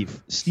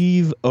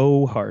 Steve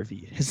O.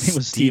 Harvey. His name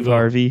was Steve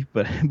Harvey,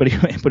 but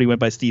he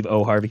went by Steve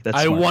O. Harvey.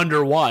 That's smart.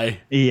 Wonder why.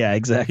 Yeah,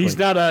 exactly. He's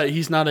not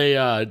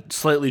a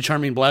slightly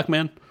charming black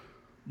man.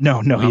 No,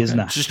 okay. He is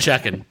not. Just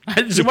checking.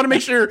 I just want to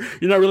make sure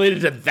you're not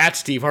related to that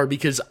Steve Harvey,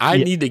 because I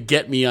need to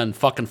get me on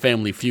fucking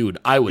Family Feud.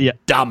 I would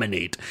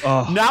dominate.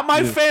 Oh, not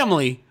my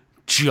family,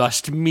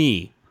 just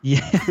me.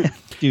 Yeah.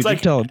 Dude, like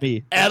you're telling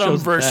me. Adam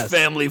versus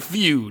Family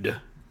Feud.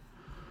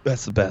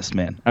 That's the best,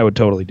 man. I would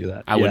totally do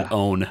that. I would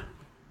own.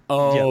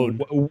 Yeah,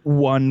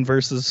 1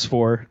 versus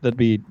 4. That'd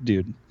be,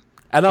 dude.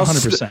 And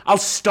 100%. I'll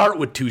start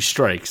with 2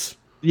 strikes.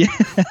 Yeah.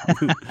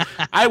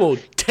 I will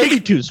take Give me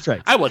 2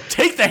 strikes. I will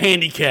take the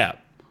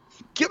handicap.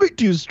 Give me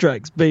 2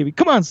 strikes, baby.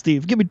 Come on,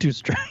 Steve. Give me 2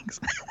 strikes.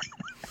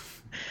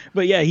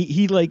 But yeah,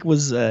 he like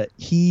was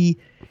he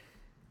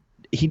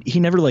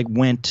never like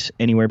went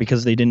anywhere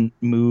because they didn't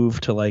move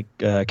to like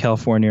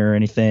California or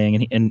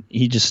anything, and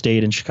he just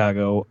stayed in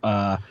Chicago.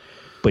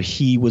 But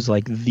he was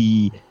like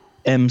the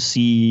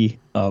MC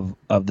of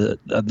the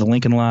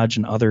Lincoln Lodge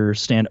and other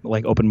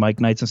like open mic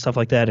nights and stuff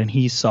like that, and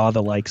he saw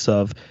the likes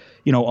of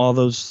all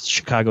those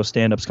Chicago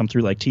stand-ups come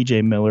through, like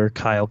TJ Miller,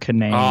 Kyle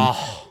Kinane,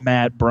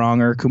 Matt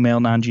Bronger,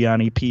 Kumail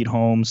Nanjiani, Pete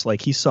Holmes.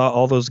 Like he saw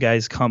all those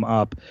guys come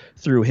up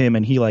through him,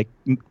 and he like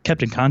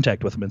kept in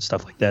contact with them and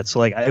stuff like that. So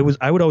like I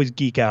would always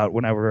geek out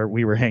whenever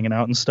we were hanging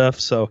out and stuff.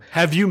 So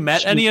have you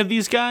met any of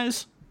these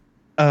guys?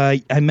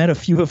 I met a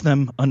few of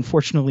them,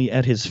 unfortunately,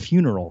 at his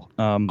funeral.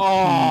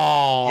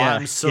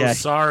 I'm so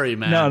sorry,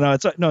 man.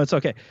 No, it's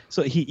okay.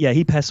 So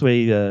he passed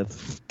away,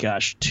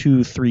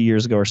 2-3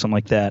 years ago or something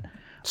like that.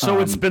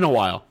 So it's been a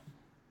while.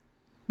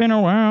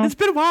 It's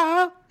been a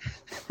while.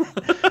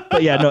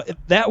 But yeah, no,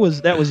 that was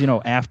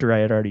after I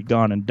had already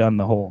gone and done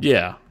the whole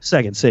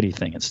Second City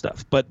thing and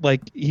stuff. But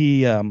like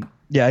he,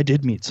 I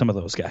did meet some of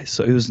those guys,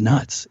 so it was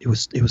nuts. It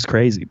was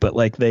crazy. But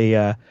like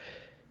they,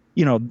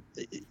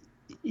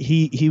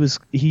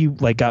 he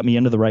like got me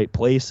into the right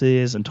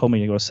places and told me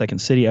to go to Second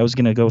City. I was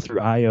gonna go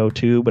through IO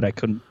too, but I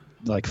couldn't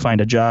like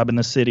find a job in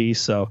the city,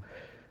 so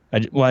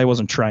I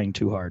wasn't trying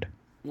too hard.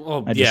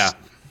 Well,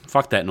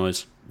 fuck that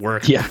noise.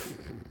 Work. Yeah.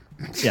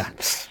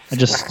 I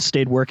just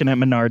stayed working at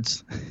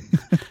Menards.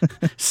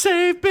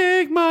 Save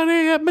big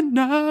money at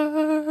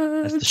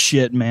Menards. That's the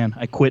shit, man.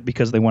 I quit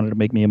because they wanted to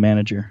make me a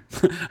manager.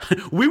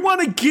 We want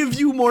to give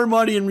you more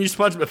money and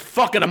responsibility.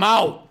 Fucking them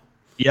out.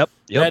 Yep.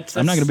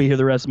 I'm not going to be here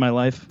the rest of my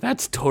life.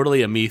 That's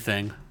totally a me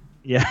thing.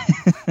 Yeah.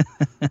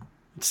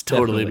 It's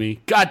totally me.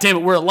 God damn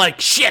it, we're like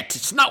shit.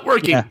 It's not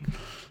working. Yeah.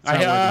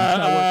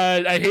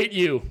 I hate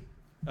you.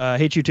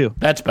 Hate you too.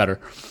 That's better.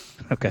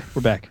 Okay,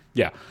 we're back.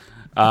 Yeah.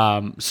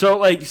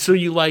 So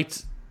you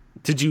liked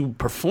Did you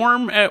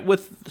perform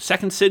with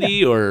Second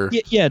City or?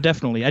 Yeah,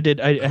 definitely. I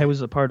did. I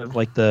was a part of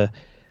like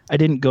I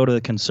didn't go to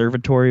the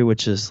conservatory,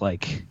 which is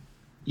like,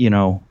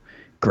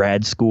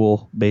 grad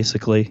school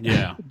basically.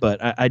 Yeah. But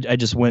I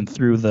just went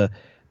through the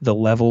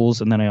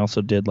levels, and then I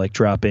also did like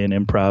drop-in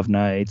improv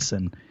nights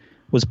and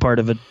was part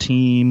of a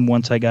team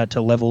once I got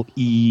to level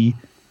E.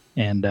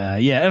 And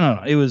I don't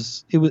know. It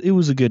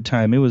was a good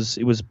time. It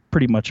was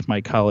pretty much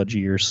my college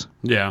years.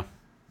 Yeah.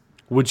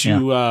 Would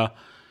you?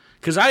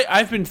 Because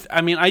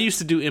I used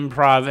to do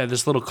improv at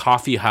this little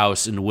coffee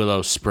house in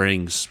Willow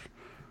Springs.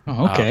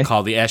 Oh, okay.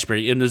 Called the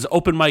Ashbury, and there's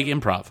open mic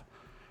improv,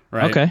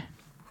 right? Okay.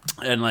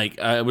 And like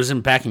I was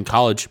back in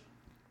college.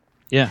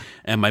 Yeah.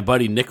 And my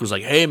buddy Nick was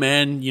like, "Hey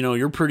man,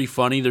 you're pretty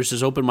funny. There's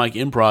this open mic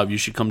improv. You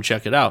should come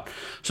check it out."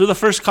 So the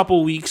first couple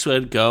of weeks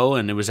I'd go,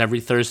 and it was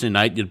every Thursday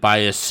night. You'd buy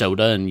a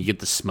soda, and you get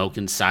the smoke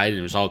inside, and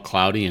it was all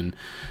cloudy, and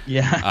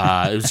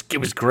it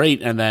was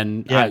great. And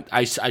then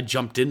I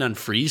jumped in on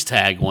freeze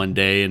tag one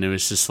day, and it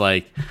was just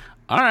like,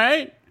 all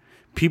right.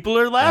 People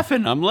are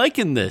laughing. I'm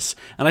liking this.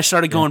 And I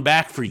started going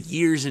back for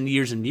years and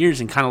years and years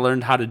and kind of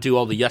learned how to do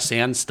all the yes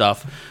and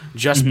stuff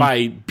just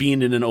by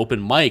being in an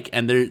open mic.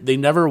 And they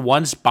never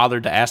once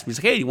bothered to ask me,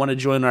 like, hey, you want to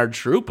join our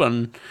troupe?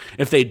 And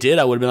if they did,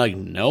 I would have been like,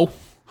 no.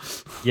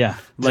 Yeah,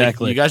 like,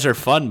 exactly. You guys are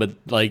fun, but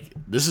like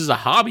this is a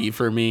hobby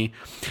for me.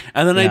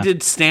 And then I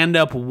did stand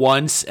up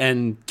once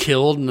and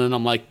killed, and then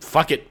I'm like,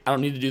 fuck it, I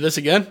don't need to do this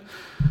again.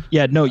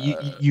 Yeah, no,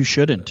 you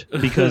shouldn't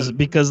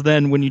because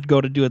then when you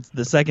go to do it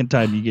the second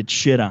time, you get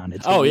shit on.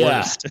 It's the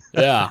worst.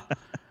 Yeah.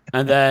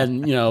 And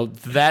then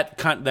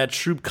that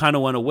troupe kind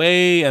of went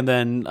away, and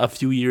then a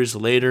few years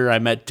later, I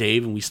met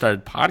Dave, and we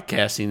started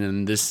podcasting,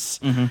 and this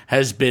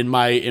has been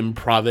my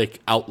improvic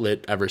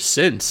outlet ever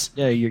since.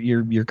 Yeah,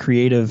 your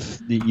creative,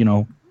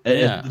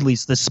 at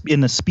least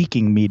in the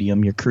speaking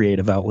medium, your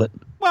creative outlet.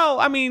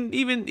 Well, I mean,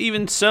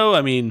 even so,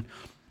 I mean,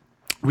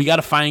 we got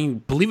to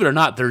find, believe it or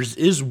not, there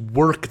is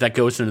work that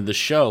goes into the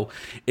show.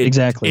 It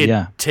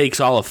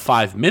takes all of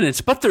 5 minutes,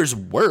 but there's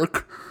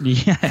work.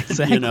 Yeah,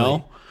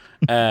 exactly.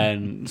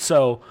 And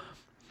so,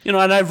 and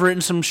I've written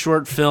some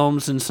short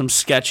films and some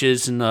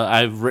sketches, and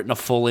I've written a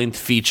full-length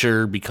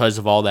feature because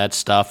of all that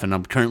stuff, and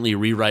I'm currently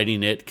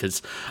rewriting it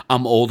because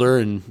I'm older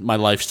and my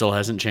life still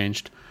hasn't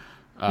changed.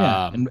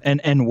 Yeah,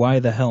 and why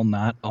the hell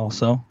not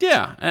also?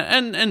 Yeah,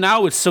 and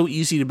now it's so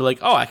easy to be like,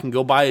 oh, I can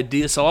go buy a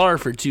DSLR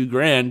for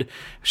 $2,000,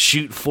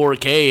 shoot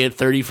 4K at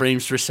 30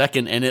 frames per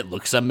second, and it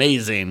looks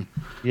amazing.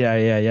 Yeah.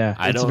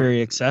 It's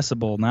very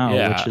accessible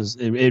now, which is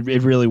it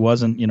really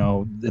wasn't,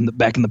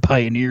 back in the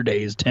pioneer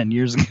days 10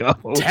 years ago.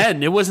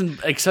 10, it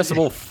wasn't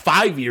accessible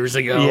 5 years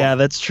ago. Yeah,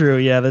 that's true.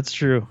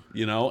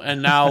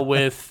 And now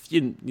with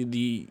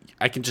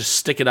I can just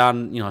stick it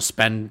on,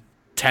 spend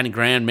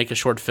 $10,000, make a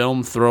short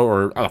film,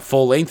 or a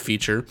full length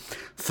feature,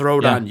 throw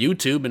it on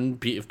YouTube,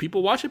 and if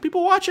people watch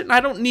it, and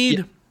I don't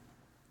need,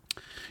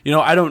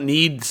 I don't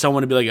need someone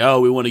to be like, oh,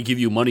 we want to give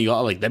you money.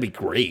 Like, that'd be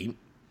great.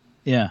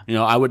 Yeah.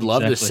 I would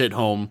love to sit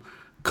home,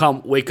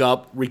 wake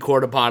up,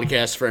 record a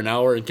podcast for an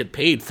hour, and get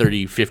paid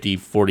 $30,000, $50,000,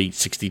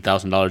 $40,000,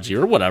 $60,000 a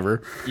year or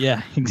whatever.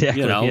 Yeah,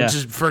 exactly.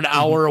 Just for an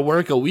hour of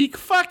work a week.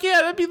 Fuck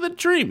yeah, that'd be the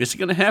dream. Is it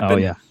going to happen? Oh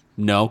yeah.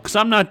 No, because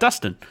I'm not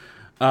Dustin.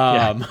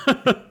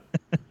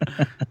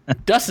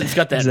 Dustin's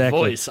got that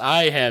voice.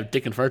 I have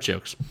dick and fart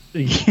jokes.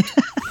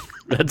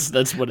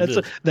 That's what it is.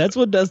 That's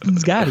what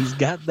Dustin's got. He's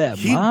got that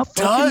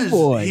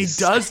voice. He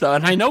does, though.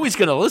 And I know he's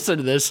going to listen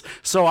to this,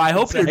 so I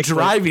hope you're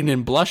driving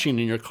and blushing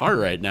in your car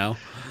right now.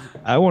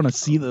 I want to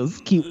see those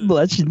cute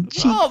blushing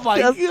cheeks. Oh, my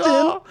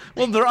God.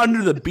 Well, they're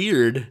under the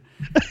beard.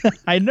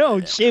 I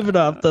know. Shave it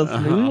off,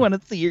 Dustin. We want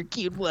to see your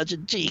cute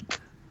blushing cheek.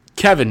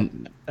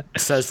 Kevin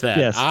says that.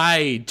 Yes.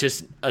 I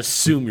just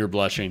assume you're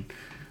blushing.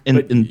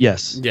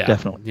 Yes,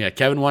 definitely. Yeah,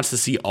 Kevin wants to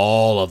see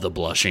all of the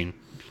blushing.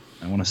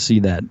 I want to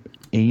see that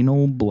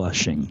anal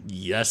blushing.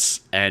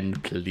 Yes,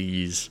 and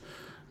please.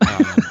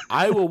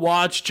 I will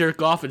watch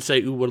jerk off and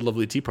say, ooh, what a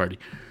lovely tea party.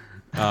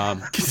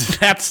 'Cause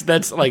that's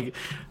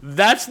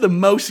the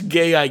most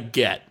gay I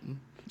get.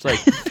 It's like,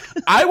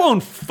 I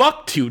won't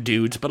fuck two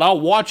dudes, but I'll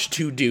watch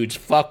two dudes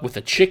fuck with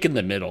a chick in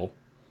the middle.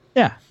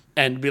 Yeah.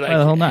 And be like,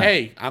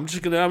 hey, I'm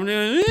gonna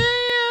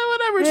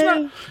whatever. It's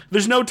not,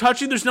 there's no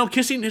touching, there's no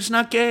kissing, it's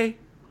not gay.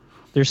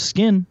 There's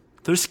skin.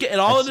 There's skin. And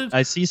all of it.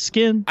 I see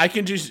skin. I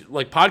can just,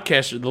 like,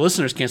 podcasters, the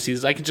listeners can't see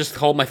this. I can just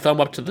hold my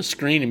thumb up to the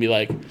screen and be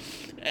like,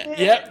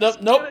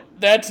 nope,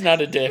 that's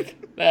not a dick.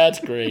 That's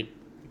great.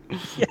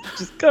 Yeah,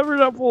 just cover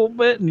it up a little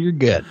bit and you're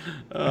good.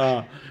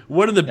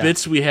 One of the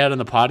bits we had on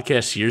the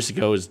podcast years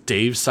ago is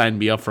Dave signed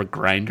me up for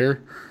Grindr.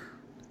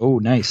 Oh,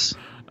 nice.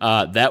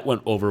 That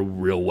went over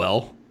real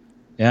well.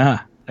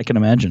 Yeah, I can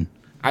imagine.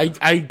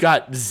 I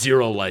got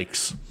 0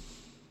 likes.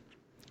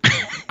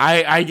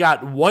 I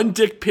got 1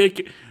 dick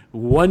pic,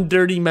 1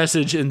 dirty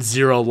message, and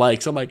 0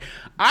 likes. I'm like,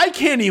 I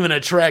can't even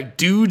attract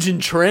dudes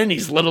and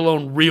trannies, let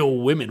alone real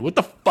women. What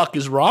the fuck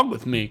is wrong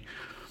with me?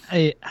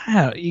 You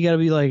gotta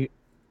be like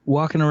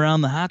walking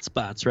around the hot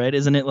spots, right?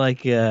 Isn't it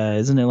like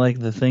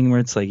the thing where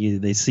it's like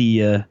they see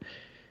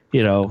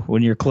you know,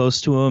 when you're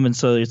close to them, and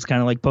so it's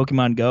kind of like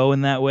Pokemon Go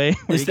in that way.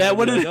 Is that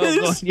what it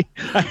is?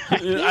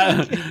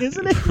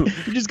 Isn't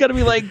it? You just got to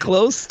be like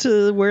close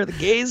to where the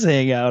gays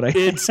hang out.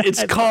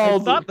 It's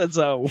called. I thought that's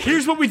how.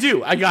 Here's what we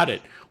do. I got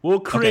it. We'll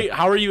create. Okay.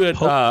 How are you at?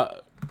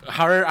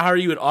 How are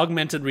you at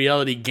augmented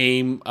reality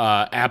game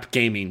app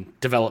gaming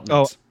development?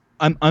 Oh,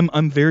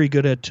 I'm very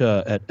good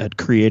at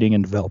creating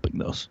and developing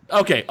those.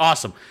 Okay,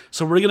 awesome.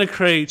 So we're gonna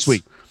create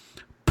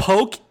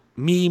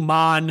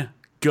Pokemon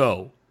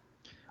Go.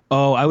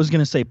 Oh, I was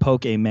gonna say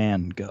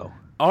Pokemon Go.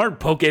 Or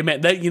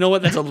Pokemon. That, you know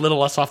what? That's a little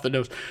less off the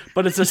nose.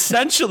 But it's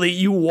essentially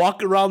you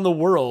walk around the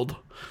world.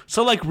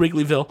 So like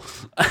Wrigleyville,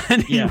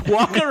 and you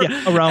walk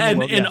around the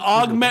world, and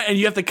augment, and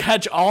you have to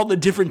catch all the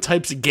different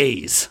types of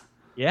gays.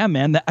 Yeah,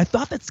 man. I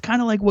thought that's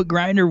kind of like what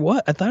Grindr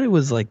was. I thought it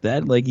was like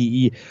that. Like,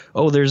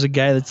 there's a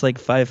guy that's like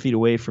 5 feet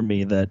away from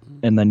me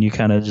and then you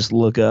kind of just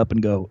look up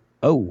and go,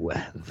 oh,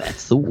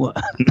 that's the one.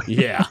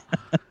 Yeah.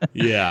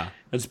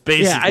 That's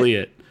basically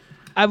it.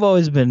 I've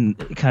always been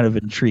kind of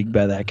intrigued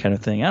by that kind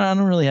of thing. I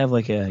don't really have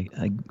like a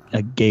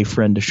gay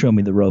friend to show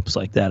me the ropes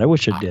like that. I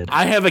wish I did.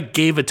 I have a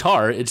gay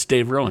avatar. It's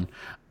Dave Rowan.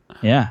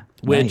 Yeah.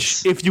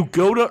 Which, if you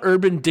go to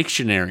Urban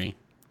Dictionary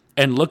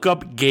and look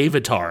up gay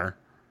avatar,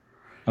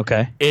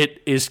 okay,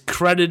 it is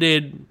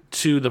credited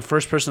to the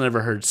first person I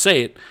ever heard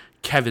say it,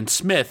 Kevin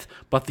Smith,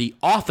 but the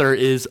author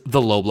is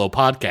the Low Blow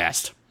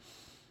Podcast.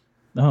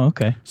 Oh,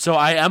 okay. So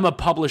I am a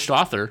published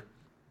author.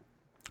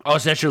 Oh,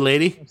 is that your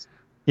lady?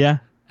 Yeah.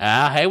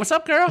 Hey, what's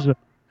up, girl? Hey,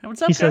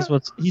 what's up,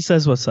 girl? He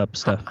says what's up,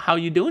 Steph. How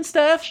you doing,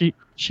 Steph?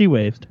 She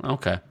waved.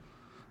 Okay.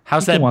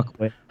 How's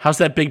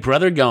that Big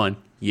Brother going?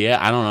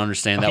 Yeah, I don't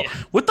understand that. Yeah.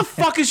 What the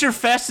fuck is your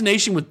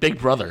fascination with Big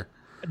Brother?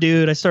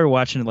 Dude, I started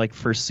watching it like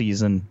first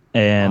season,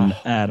 and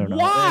I don't know.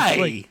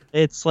 Why?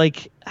 It's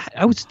like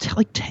I was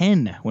like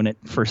 10 when it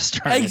first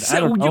started. I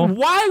don't know.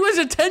 Why was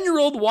a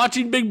 10-year-old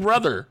watching Big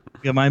Brother?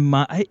 Yeah, my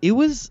mom. It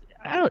was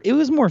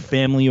more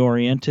family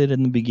oriented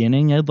in the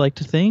beginning. I'd like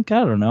to think.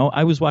 I don't know.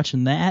 I was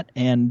watching that,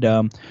 and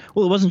it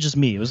wasn't just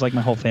me. It was like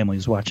my whole family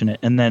was watching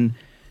it, and then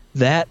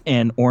that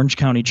and Orange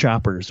County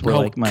Choppers were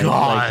like my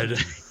God.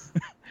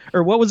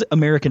 Or what was it?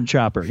 American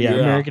Chopper. Yeah,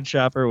 American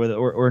Chopper with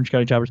Orange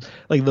County Choppers.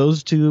 Like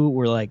those two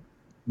were like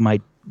my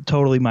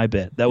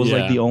bit. That was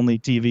like the only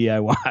TV I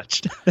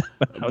watched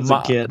when I was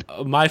a kid.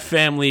 My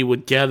family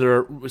would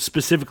gather,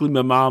 specifically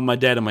my mom, my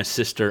dad, and my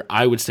sister.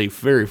 I would stay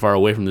very far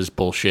away from this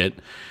bullshit.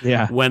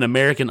 Yeah. When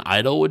American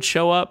Idol would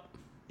show up.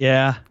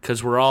 Yeah.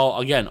 Because we're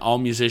all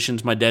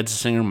musicians. My dad's a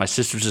singer. My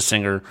sister's a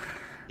singer.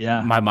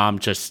 Yeah. My mom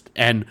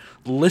and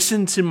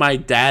listen to my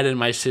dad and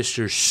my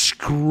sister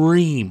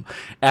scream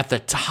at the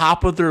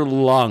top of their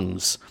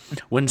lungs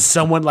when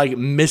someone like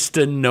missed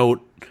a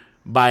note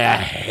by a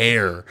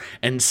hair,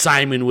 and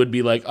Simon would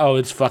be like, "Oh,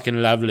 it's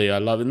fucking lovely. I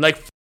love it." And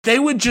like they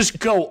would just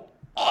go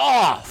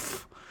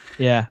off.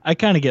 Yeah, I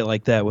kind of get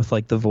like that with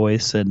like the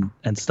voice and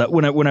stuff.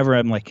 Whenever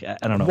I'm like,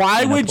 I don't know.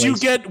 Why would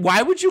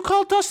you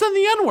call Dustin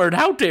the N-word?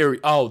 How dare you?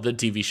 Oh, the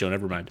TV show.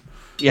 Never mind.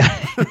 Yeah.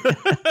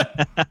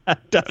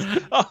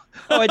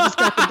 I just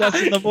got the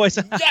dust in the voice.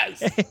 Yes.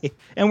 Hey,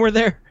 and we're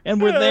there.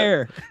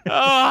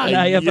 Oh, and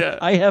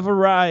I have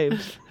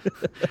arrived.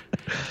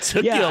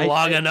 Took you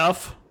long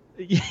enough.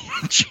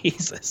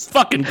 Jesus.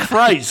 Fucking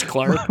Christ,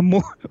 Clark.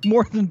 More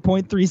than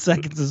 0.3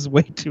 seconds is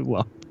way too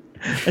long.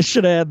 I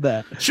should have had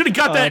that. Should have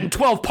got that in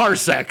 12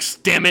 parsecs.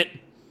 Damn it.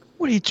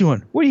 What are you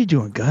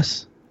doing,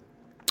 Gus?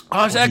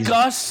 Oh, is that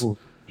Gus?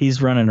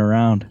 He's running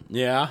around.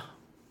 Yeah.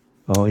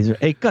 Oh,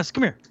 hey, Gus,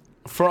 come here.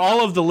 For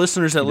all of the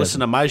listeners that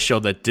listen to my show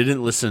that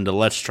didn't listen to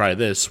Let's Try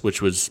This,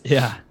 which was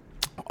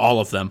all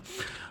of them,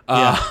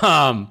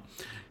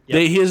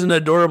 he is an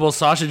adorable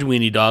sausage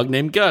weenie dog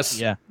named Gus.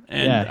 Yeah.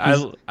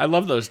 And I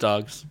love those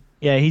dogs.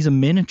 Yeah, he's a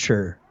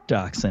miniature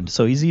dachshund,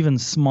 so he's even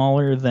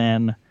smaller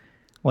than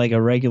like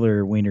a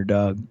regular wiener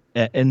dog,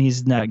 and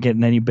he's not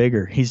getting any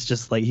bigger. He's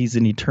just like he's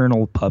an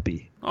eternal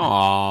puppy.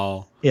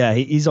 Oh. Yeah,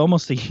 he's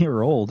almost a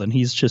year old, and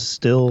he's just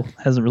still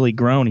hasn't really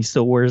grown. He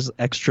still wears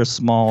extra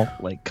small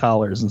like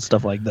collars and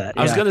stuff like that.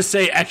 I was gonna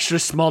say extra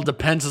small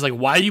depends. It's like,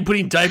 why are you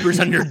putting diapers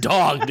on your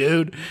dog,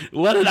 dude?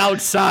 Let it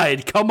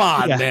outside. Come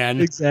on, man.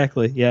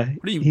 Exactly. Yeah.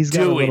 What are you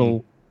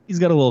doing? He's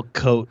got a little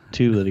coat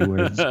too that he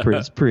wears.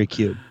 It's pretty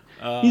cute.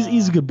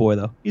 He's a good boy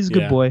though. He's a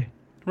good boy.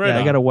 Right on.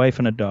 I got a wife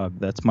and a dog.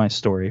 That's my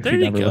story. If you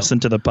never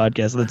listened to the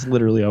podcast, that's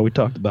literally all we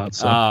talked about.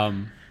 So.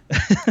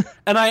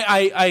 And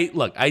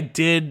I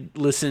did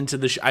listen to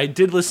the show. I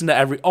did listen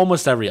to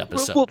almost every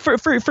episode. Well,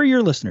 for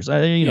your listeners,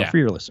 for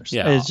your listeners,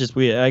 it's just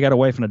I got a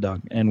wife and a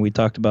dog, and we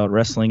talked about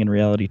wrestling and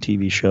reality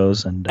TV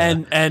shows,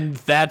 and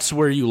that's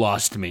where you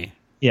lost me.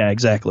 Yeah,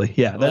 exactly.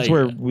 Yeah, that's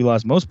where we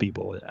lost most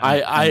people.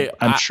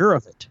 I'm sure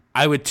of it.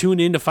 I would tune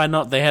in to find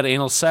out they had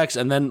anal sex,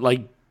 and then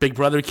like Big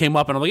Brother came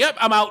up, and I'm like, "Yep,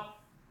 I'm out."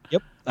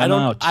 Yep,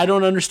 I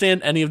don't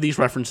understand any of these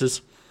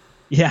references.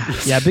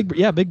 Yeah,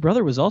 Big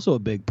Brother was also a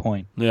big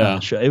point. Yeah, on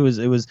the show. It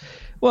was.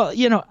 Well,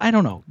 I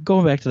don't know.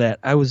 Going back to that,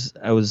 I was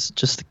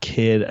just a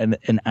kid,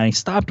 and I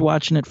stopped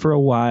watching it for a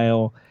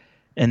while,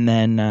 and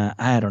then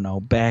I don't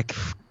know.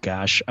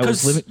 I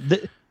was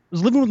living.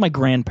 was living with my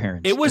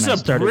grandparents. It was and I a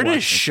started British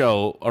watching.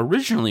 show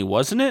originally,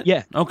 wasn't it?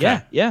 Yeah.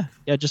 Okay. Yeah.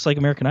 Just like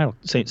American Idol,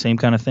 same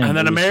kind of thing. And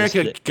then It was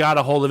America just- got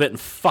a hold of it and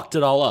fucked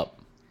it all up.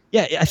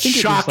 yeah, I think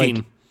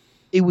Shocking.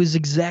 It was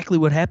exactly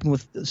what happened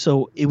with.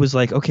 So it was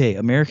like, okay,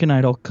 American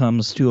Idol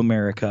comes to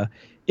America.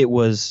 It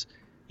was,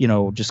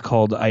 just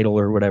called Idol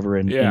or whatever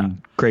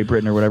in Great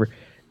Britain or whatever.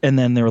 And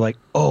then they were like,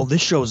 oh,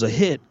 this show's a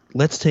hit.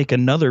 Let's take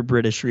another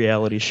British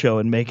reality show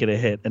and make it a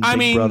hit. And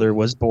Big Brother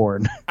was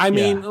born. I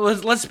mean,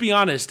 let's be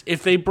honest.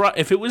 If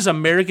it was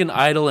American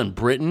Idol in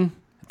Britain,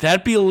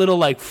 that'd be a little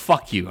like,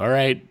 fuck you, all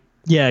right?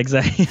 Yeah,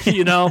 exactly.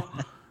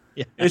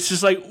 Yeah. It's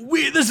just like,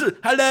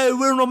 hello,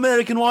 we're an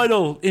American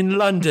Idol in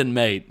London,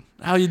 mate.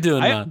 How you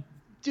doing, man?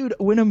 Dude,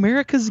 when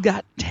America's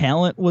Got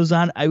Talent was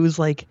on, it was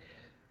like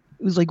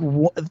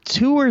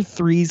 2 or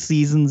 3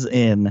 seasons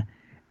in,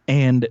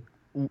 and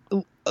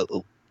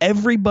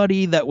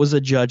everybody that was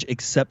a judge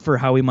except for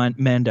Howie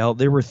Mandel,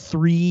 there were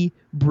 3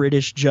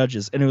 British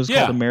judges, and it was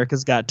called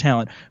America's Got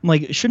Talent. I'm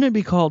like, shouldn't it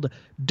be called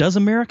Does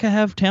America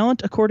Have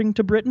Talent According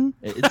to Britain?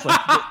 It's like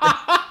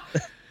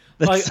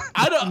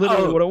that's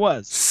literally what it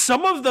was.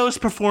 Some of those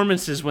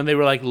performances when they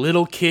were like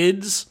little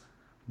kids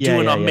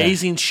doing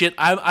amazing shit,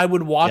 I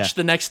would watch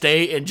the next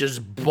day and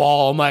just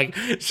bawl. I'm like,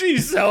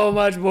 she's so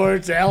much more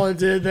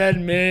talented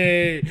than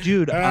me.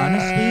 Dude,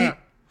 honestly,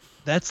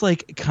 that's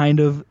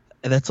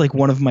like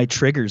one of my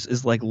triggers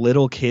is like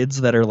little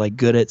kids that are like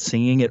good at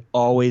singing. It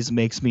always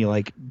makes me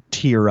like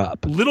tear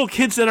up. Little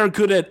kids that are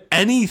good at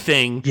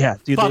anything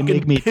dude, fucking they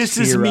make me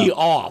pisses me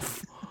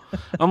off.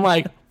 I'm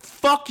like,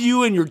 fuck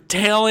you and your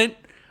talent.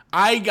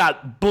 I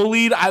got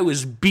bullied. I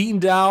was beaten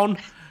down.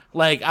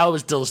 Like, I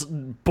was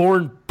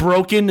born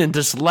broken and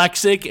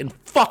dyslexic, and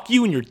fuck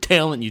you and your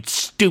talent, you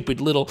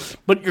stupid little,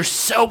 but you're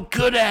so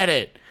good at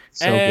it.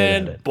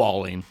 And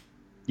bawling.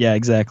 Yeah,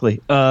 exactly.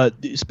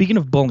 Speaking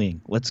of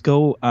bullying, let's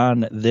go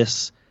on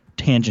this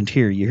tangent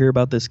here. You hear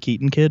about this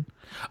Keaton kid?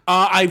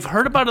 I've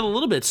heard about it a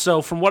little bit.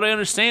 So, from what I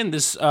understand,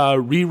 this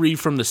Riri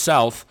from the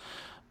South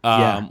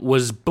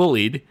was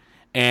bullied.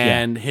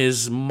 And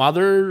his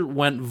mother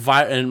went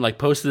and like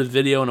posted a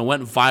video, and it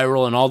went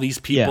viral, and all these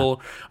people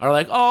are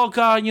like, "Oh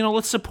God,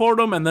 let's support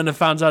him." And then it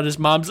finds out his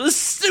mom's a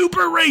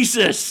super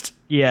racist.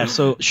 Yeah,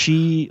 so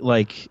she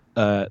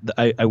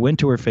I went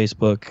to her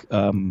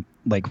Facebook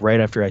like right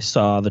after I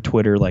saw the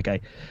Twitter. Like I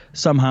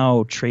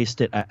somehow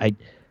traced it.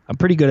 I'm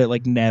pretty good at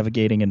like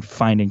navigating and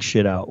finding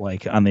shit out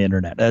like on the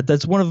internet.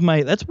 That's one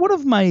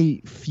of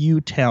my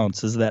few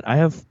talents is that I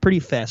have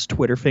pretty fast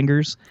Twitter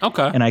fingers.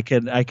 Okay. And I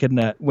can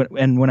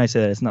and when I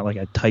say that, it's not like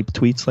I type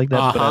tweets like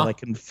that, but I like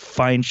can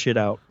find shit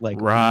out. Like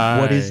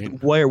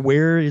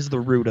where is the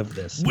root of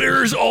this?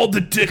 Where's all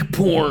the dick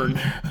porn?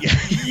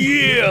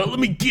 Yeah, let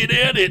me get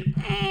at it.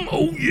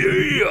 Oh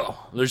yeah.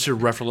 There's your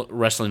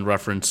wrestling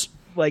reference.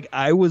 Like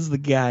I was the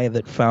guy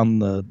that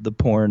found the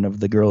porn of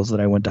the girls that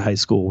I went to high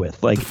school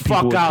with. Like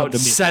fuck out,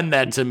 send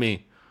that to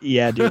me.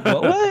 Yeah, dude.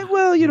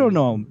 Well, you don't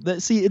know.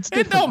 See, it's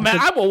different. No, man,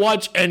 I will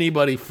watch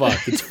anybody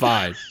fuck. It's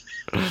fine.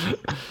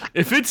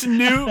 If it's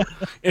new,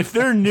 if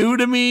they're new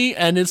to me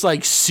and it's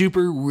like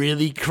super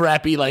really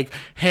crappy like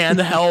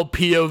handheld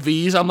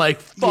POVs, I'm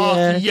like,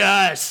 fuck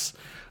yes.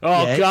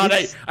 Oh God,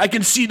 I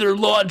can see their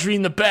laundry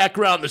in the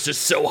background. This is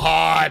so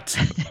hot.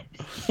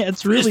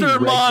 It's really. Is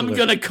their mom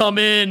gonna come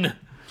in?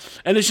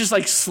 And it's just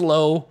like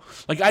slow.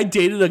 Like I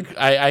dated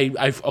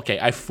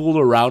I fooled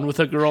around with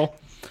a girl.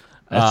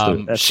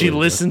 She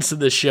listens to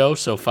the show,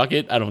 so fuck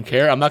it. I don't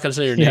care. I'm not gonna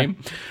say her name.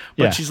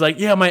 But she's like,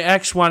 yeah, my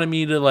ex wanted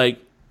me to like.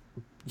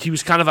 He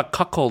was kind of a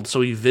cuckold,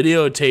 so he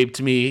videotaped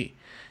me.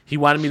 He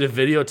wanted me to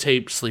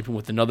videotape sleeping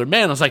with another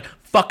man. I was like,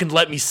 fucking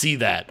let me see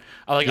that.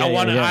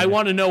 I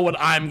want to know what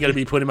I'm gonna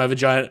be putting my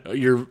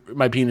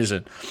my penis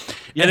in.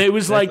 And it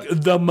was like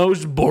the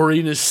most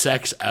boringest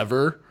sex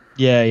ever.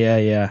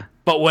 Yeah.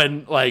 But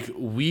when like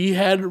we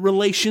had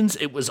relations,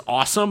 it was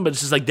awesome. But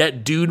it's just like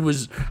that dude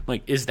was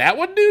like, is that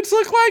what dudes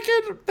look like?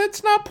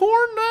 That's not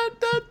porn. I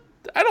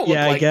don't look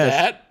like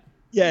that.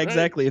 Yeah, right?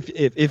 Exactly.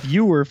 If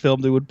you were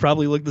filmed, it would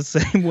probably look the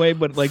same way.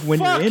 But like when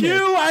you're in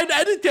it, I'd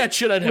edit that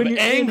shit. I'd have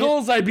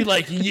angles. I'd be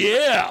like,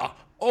 yeah,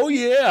 oh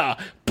yeah,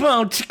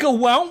 bow chicka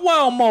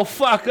wow,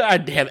 motherfucker.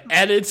 I'd have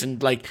edits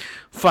and like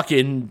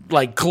fucking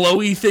like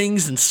glowy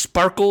things and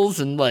sparkles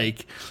and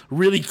like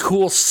really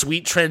cool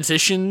sweet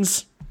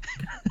transitions.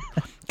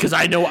 Because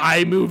I know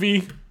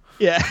iMovie.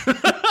 Yeah,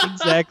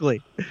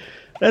 exactly.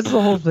 That's the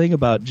whole thing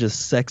about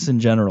just sex in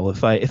general.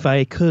 If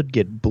I could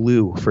get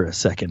blue for a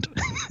second.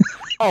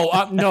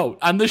 No,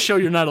 on this show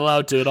you're not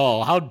allowed to at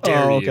all. How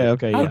dare you?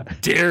 Okay, How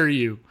dare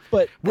you?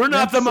 But we're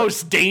not the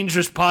most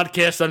dangerous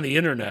podcast on the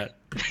internet.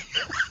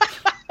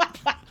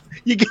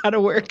 You gotta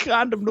wear a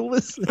condom to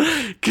listen.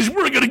 Because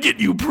we're gonna get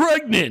you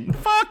pregnant.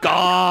 Fuck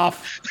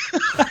off.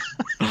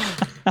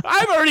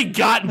 I've already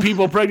gotten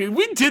people pregnant.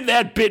 We did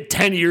that bit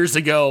 10 years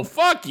ago.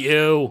 Fuck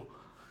you.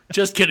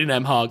 Just kidding,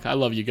 M-Hog. I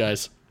love you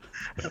guys.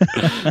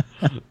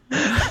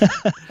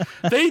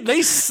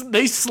 They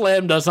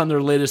slammed us on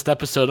their latest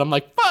episode. I'm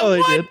like, fuck, Oh, they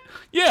what? did?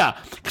 Yeah,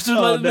 because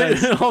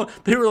Nice.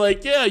 they were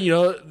like, yeah,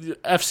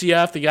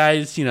 FCF, the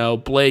guys,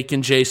 Blake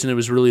and Jason, it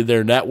was really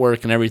their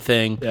network and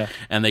everything, Yeah.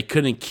 and they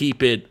couldn't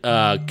keep it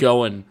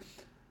going,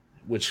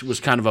 which was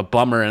kind of a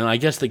bummer. And I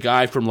guess the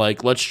guy from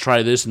like Let's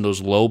Try This and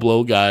those Low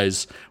Blow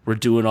guys were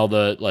doing all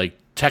the like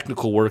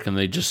technical work, and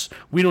I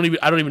don't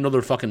even know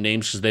their fucking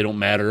names because they don't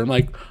matter. I'm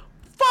like,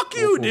 fuck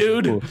you,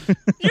 dude.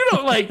 You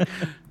don't like,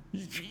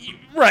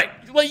 right?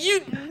 Like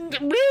you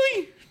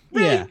really?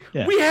 Yeah,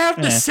 yeah. We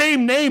have the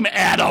same name,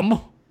 Adam.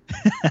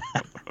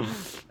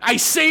 I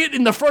say it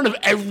in the front of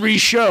every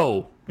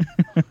show.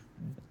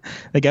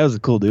 That guy was a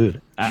cool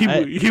dude.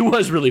 He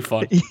was really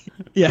fun.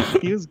 Yeah,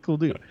 he was a cool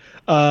dude.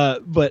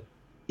 But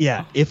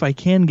yeah, if I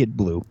can get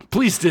blue,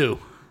 Please do.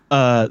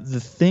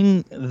 the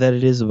thing that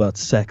it is about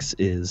sex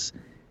is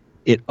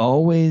it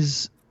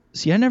always.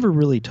 See, I never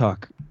really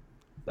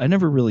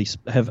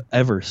have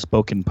ever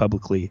spoken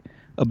publicly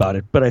about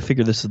it, but I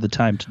figure this is the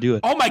time to do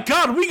it. Oh my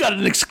God, we got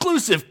an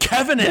exclusive.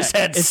 Kevin has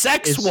had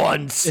sex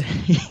once.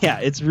 Yeah,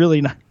 it's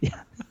really not. Yeah,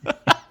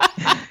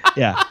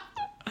 yeah.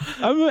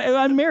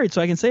 I'm married,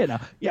 so I can say it now.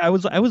 Yeah, I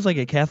was like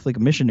a Catholic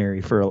missionary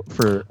for.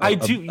 I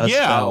do. a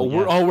Yeah. spell,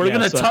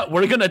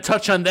 We're gonna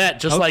touch on that,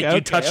 just like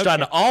you touched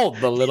on all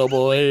the little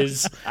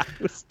boys. I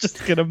was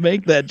just gonna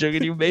make that joke,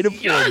 and you made it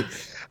for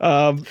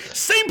me.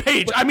 Same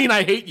page. I mean,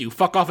 I hate you.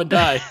 Fuck off and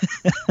die.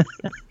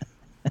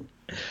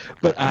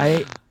 But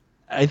I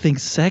think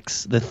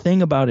sex, the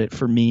thing about it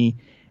for me,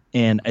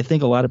 and I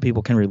think a lot of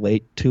people can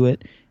relate to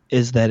it,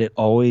 is that it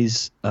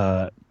always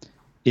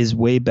is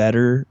way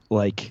better,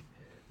 like,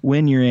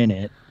 when you're in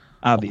it,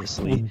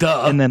 obviously.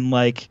 Duh. And then,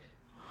 like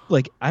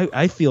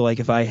I feel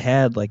like if I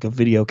had, like, a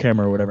video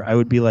camera or whatever, I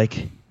would be,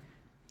 like,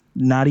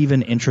 not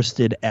even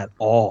interested at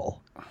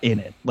all in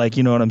it. Like,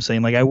 you know what I'm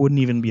saying? Like, I wouldn't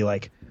even be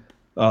like,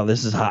 oh,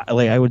 this is hot.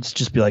 Like, I would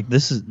just be like,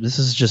 this is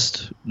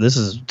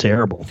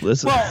terrible.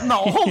 Well, no,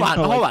 hold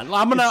on.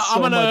 I'm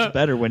gonna much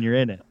better when you're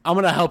in it. I'm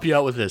gonna help you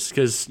out with this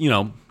because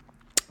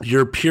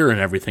you're pure and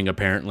everything.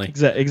 Apparently,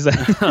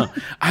 Exactly.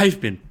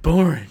 I've been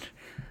born.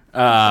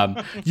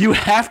 You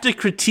have to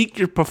critique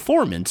your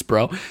performance,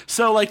 bro.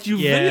 So like you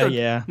Yeah, videoed.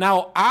 yeah.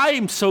 Now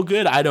I'm so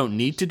good, I don't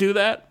need to do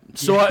that.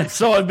 So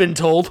I've been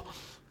told.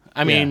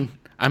 I mean,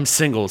 I'm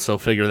single, so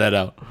figure that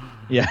out.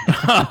 Yeah.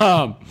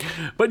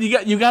 But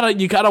you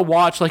gotta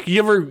watch, like,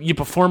 you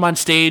perform on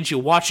stage, you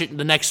watch it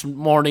the next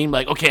morning,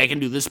 like, okay, I can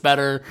do this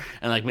better,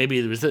 and like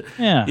maybe there was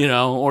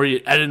or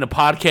you edit in a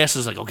podcast,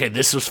 it's like, okay,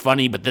 this was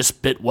funny, but this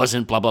bit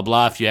wasn't, blah blah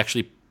blah. If you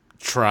actually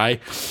try,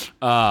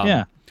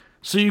 Yeah.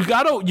 so you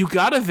gotta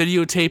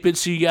videotape it,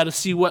 so you gotta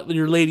see what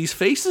your lady's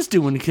face is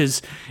doing,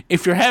 because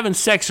if you're having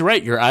sex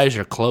right, your eyes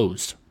are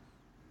closed.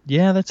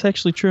 Yeah, that's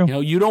actually true.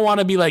 You don't want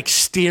to be like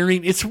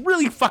staring. It's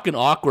really fucking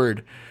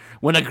awkward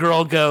when a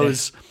girl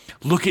goes,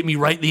 look at me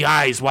right in the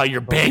eyes while you're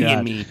banging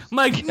God. me. I'm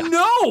like,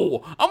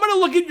 no, I'm going to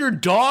look at your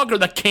dog or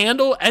the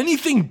candle,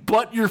 anything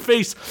but your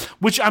face,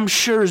 which I'm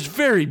sure is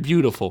very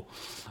beautiful.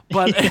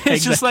 But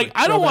it's just like,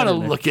 I don't Throw want that to in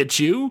there. look at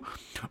you.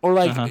 Or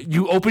like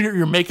you open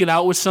you're making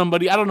out with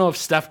somebody. I don't know if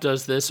Steph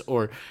does this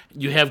or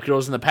you have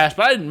girls in the past,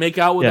 but I didn't make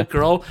out with a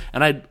girl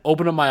and I'd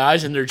open up my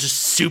eyes and they're just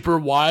super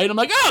wide. I'm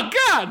like, oh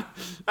God,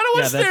 I don't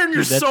want to stare in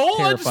your that's soul.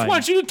 I just terrifying.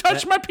 want you to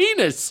touch my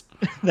penis.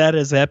 That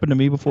has happened to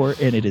me before,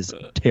 and it is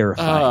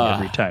terrifying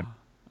every time.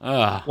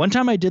 One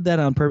time I did that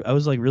on purpose. I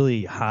was like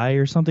really high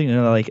or something, and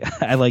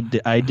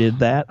I did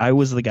that. I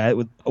was the guy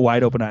with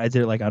wide open eyes. I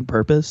did it like on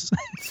purpose.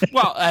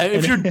 Well,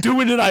 if you're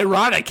doing it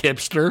ironic,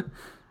 hipster.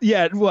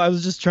 Yeah, well, I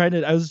was just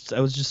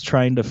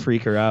trying to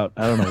freak her out.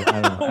 I don't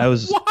know. I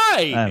was Why?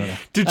 I don't know.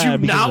 Did you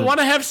Because not of- want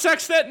to have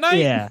sex that night?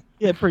 Yeah,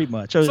 pretty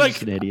much. I was like-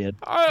 just an idiot.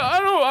 I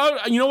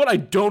don't. You know what? I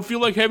don't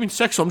feel like having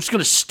sex, so I'm just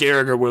gonna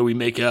stare at her where we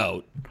make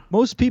out.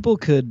 Most people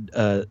could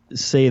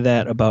say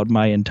that about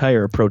my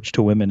entire approach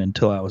to women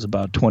until I was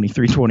about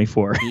 23,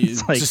 24.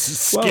 It's like, just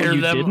scare well,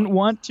 you them. didn't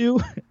want to?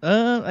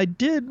 I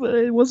did, but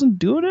I wasn't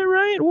doing it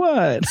right.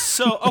 What?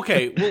 So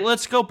okay, well,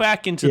 let's go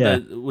back into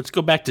let's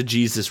go back to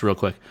Jesus real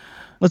quick.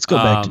 Let's go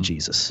back to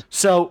Jesus.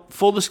 So,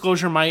 full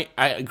disclosure,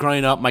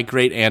 growing up, my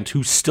great aunt,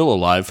 who's still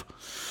alive,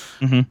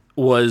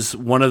 was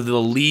one of the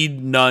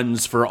lead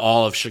nuns for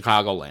all of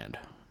Chicagoland.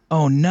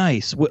 Oh,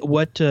 nice.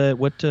 What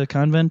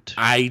convent?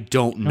 I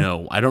don't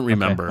know. I don't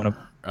remember.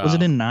 Was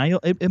it in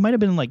Niles? It might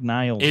have been like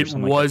Niles. It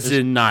was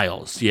in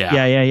Niles.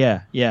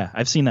 Yeah. Yeah.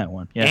 I've seen that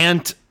one. Yeah.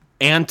 Aunt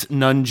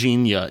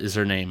Nungenia is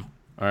her name.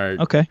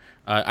 Okay.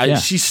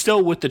 She's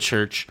still with the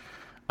church.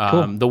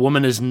 Cool. The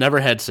woman has never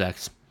had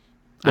sex.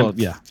 Well,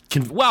 yeah.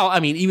 I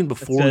mean, even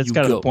before That's you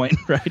kind go. of the point,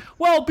 right?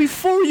 Well,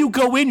 before you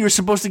go in, you're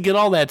supposed to get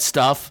all that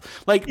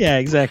stuff. Like, Yeah,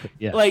 exactly.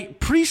 Yeah. like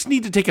priests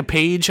need to take a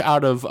page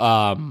out of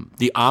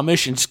the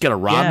Amish and just get a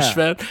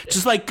Romsfeld.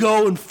 Just like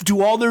go and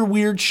do all their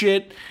weird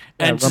shit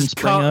and just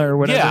come Rumspringa or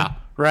whatever. Yeah,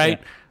 right.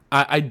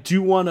 Yeah. I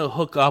do want to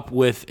hook up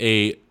with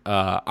a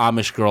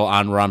Amish girl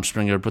on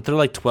Rumspringer, but they're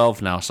like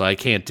 12 now, so I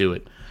can't do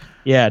it.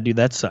 Yeah, dude,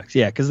 that sucks.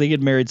 Yeah, because they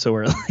get married so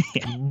early.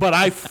 But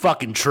I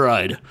fucking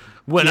tried.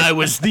 when I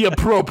was the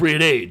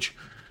appropriate age.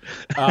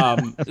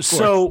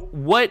 So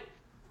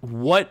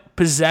what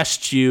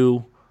possessed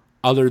you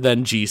other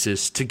than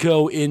Jesus to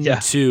go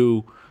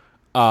into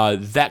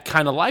that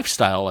kind of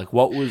lifestyle? Like,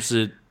 what was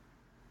it?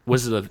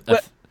 Was it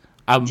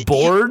I'm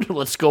bored.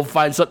 Let's go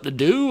find something to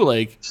do.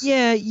 Like,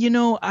 yeah,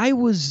 I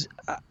was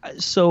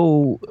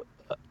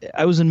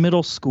I was in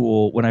middle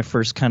school when I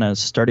first kind of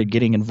started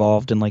getting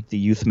involved in like the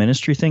youth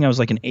ministry thing. I was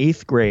like in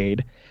 8th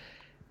grade,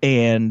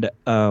 and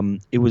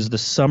it was the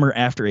summer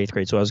after 8th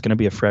grade, so I was going to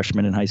be a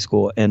freshman in high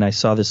school, and I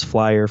saw this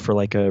flyer for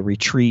like a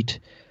retreat,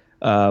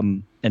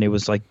 and it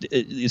was like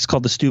it's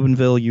called the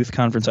Steubenville Youth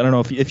Conference. I don't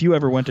know if you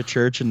ever went to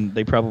church, and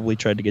they probably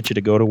tried to get you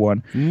to go to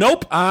one.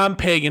 Nope, I'm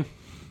pagan.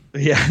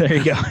 Yeah, there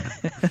you go.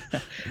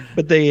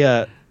 But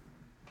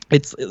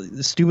it's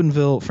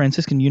Steubenville,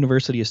 Franciscan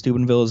University of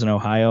Steubenville is in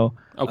Ohio.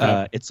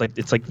 Okay. It's like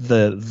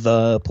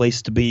the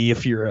place to be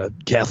if you're a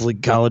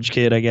Catholic college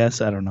kid, I guess.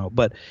 I don't know,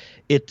 but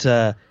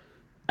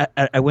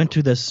I went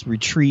to this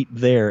retreat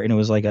there, and it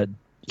was like a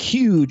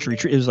huge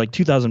retreat. It was like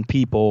 2,000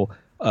 people.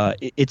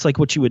 It's like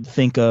what you would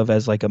think of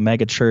as like a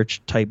mega church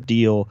type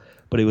deal,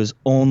 but it was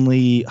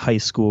only high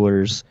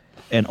schoolers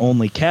and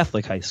only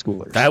Catholic high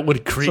schoolers. That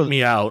would creep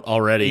me out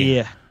already.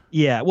 Yeah.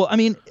 Yeah. Well, I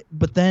mean,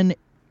 but then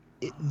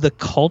the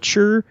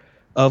culture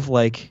of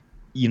like,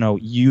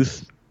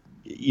 youth,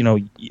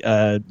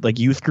 like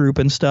youth group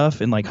and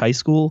stuff in like high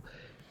school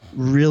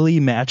really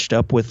matched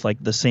up with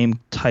like the same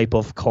type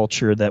of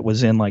culture that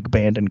was in like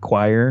band and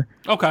choir.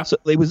 Okay. So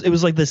it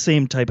was like the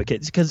same type of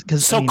kids because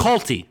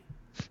culty.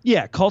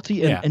 Yeah,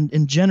 culty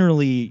and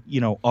generally,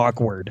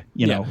 awkward,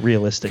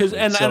 realistically.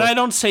 And I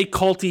don't say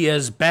culty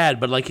as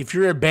bad, but like if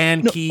you're a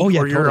band geek or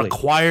you're totally. a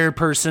choir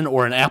person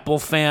or an Apple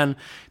fan,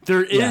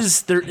 there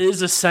is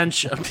a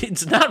sense of,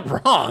 it's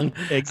not wrong.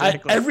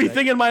 Exactly.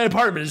 Everything in my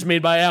apartment is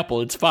made by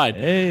Apple. It's fine.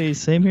 Hey,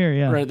 same here,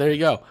 yeah. Right, there you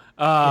go.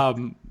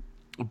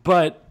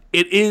 But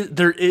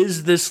there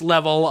is this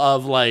level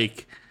of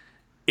like,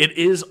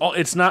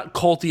 it's not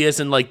culty as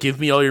in like give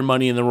me all your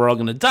money and then we're all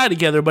going to die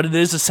together, but it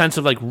is a sense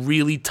of like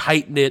really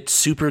tight knit,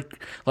 super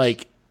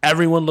like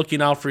everyone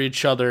looking out for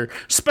each other,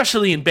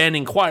 especially in band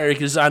and choir,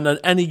 because on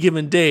any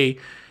given day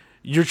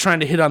you're trying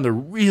to hit on the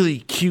really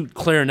cute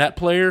clarinet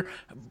player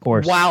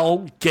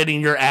while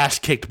getting your ass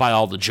kicked by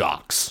all the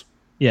jocks.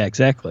 Yeah,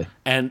 exactly.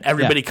 And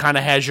everybody kind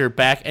of has your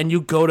back, and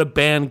you go to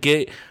band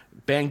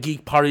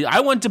geek party.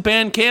 I went to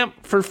band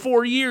camp for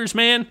 4 years,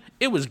 man.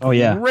 It was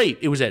great.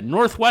 It was at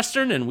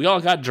Northwestern, and we all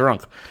got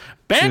drunk.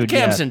 Band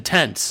camp's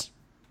intense.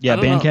 Yeah,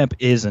 band camp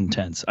is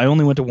intense. I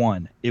only went to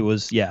one. It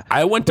was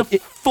I went to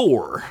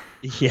 4.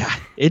 Yeah,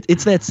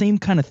 it's that same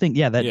kind of thing.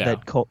 Yeah,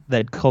 that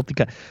culty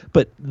kind.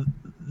 But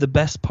the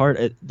best part,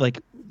 like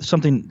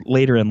something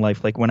later in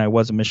life, like when I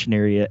was a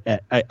missionary,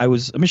 I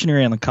was a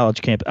missionary on the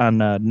college camp on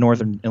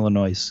Northern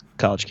Illinois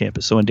college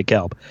campus, so in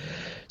DeKalb.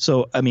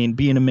 So I mean,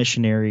 being a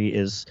missionary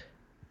is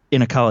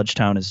in a college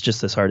town is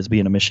just as hard as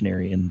being a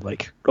missionary in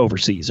like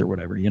overseas or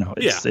whatever.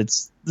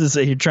 It's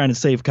you're trying to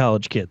save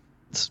college kids.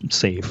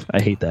 Save.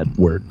 I hate that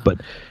word,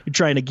 but you're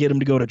trying to get them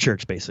to go to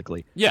church,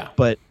 basically. Yeah.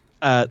 But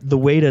the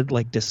way to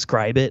like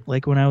describe it,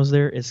 like when I was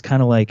there, is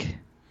kind of like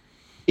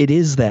it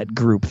is that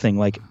group thing.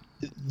 Like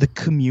the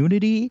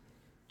community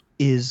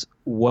is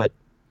what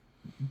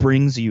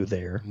brings you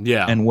there.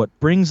 Yeah. And what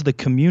brings the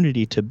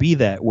community to be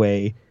that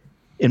way,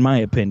 in my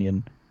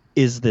opinion,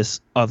 is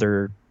this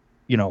other,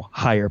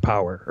 higher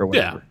power or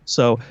whatever. Yeah.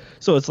 So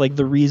it's like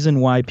the reason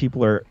why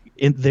people are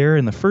there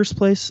in the first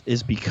place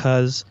is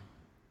because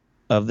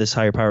of this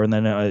higher power, and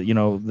then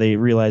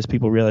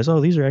people realize,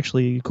 oh, these are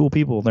actually cool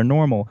people. They're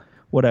normal.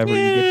 Whatever, you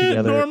get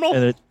together. Normal.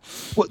 And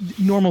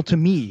normal to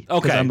me.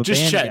 Okay, I'm a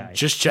just band check. guy.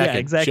 Just checking. Yeah,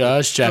 exactly.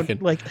 Just checking.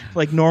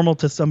 Like normal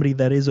to somebody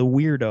that is a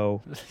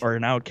weirdo or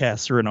an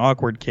outcast or an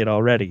awkward kid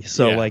already.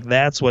 So like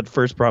that's what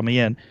first brought me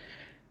in.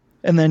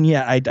 And then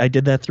I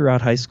did that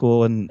throughout high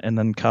school, and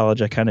then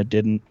college I kind of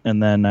didn't.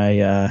 And then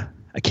I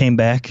came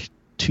back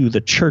to the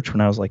church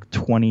when I was like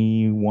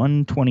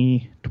 21.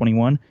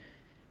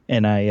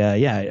 And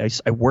I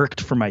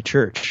worked for my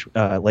church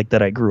like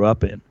that I grew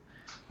up in.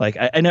 Like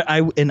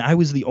I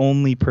was the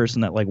only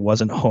person that like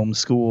wasn't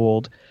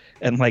homeschooled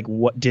and like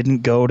what didn't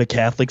go to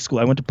Catholic school.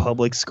 I went to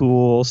public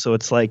school, so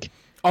it's like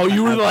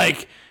you were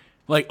like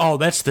oh,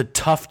 that's the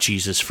tough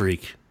Jesus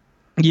freak.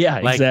 Yeah,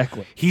 like,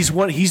 exactly. He's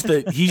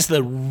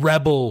the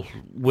rebel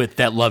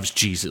that loves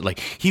Jesus. Like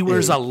he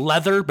wears a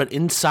leather, but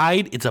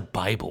inside it's a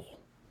Bible.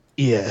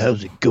 Yeah,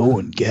 how's it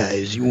going,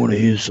 guys? You want to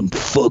hear some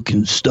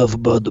fucking stuff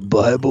about the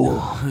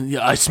Bible?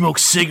 Yeah, I smoke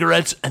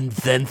cigarettes and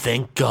then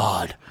thank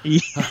God.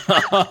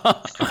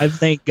 I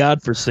thank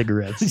God for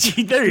cigarettes.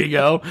 There you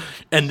go.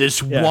 And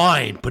this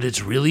wine, but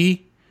it's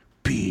really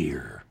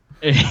beer.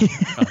 When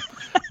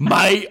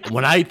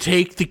I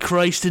take the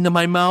Christ into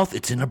my mouth,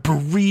 it's in a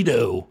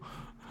burrito.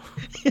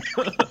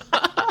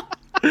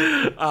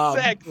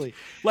 Exactly.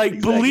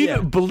 Like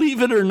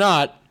believe it or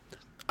not,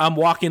 I'm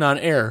walking on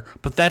air,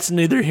 but that's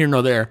neither here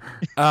nor there.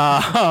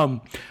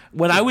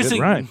 When I was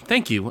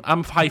thank you.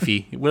 I'm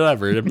hyphy,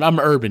 whatever. I'm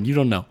urban. You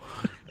don't know.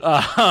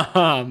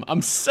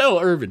 I'm so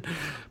urban,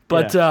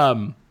 but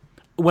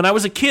when I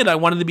was a kid, I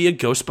wanted to be a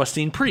ghost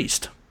busting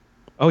priest.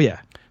 Oh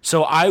yeah.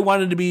 So I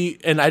wanted to be,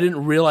 and I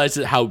didn't realize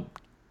how,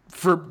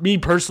 for me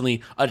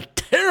personally, a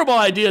terrible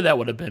idea that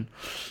would have been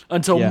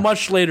until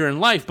much later in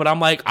life. But I'm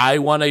like, I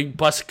want to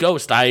bust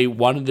ghost. I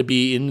wanted to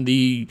be in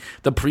the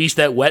priest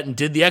that went and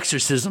did the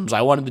exorcisms.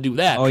 I wanted to do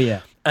that. Oh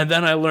yeah. And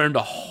then I learned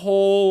a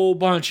whole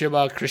bunch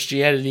about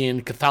Christianity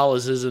and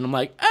Catholicism. And I'm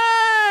like,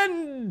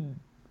 and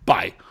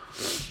bye.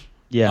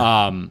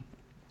 Yeah. And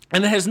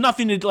it has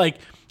nothing to, like,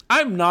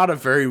 I'm not a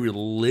very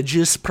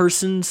religious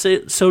person,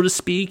 so to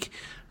speak.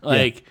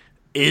 Like,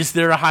 is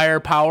there a higher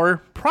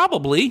power?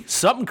 Probably.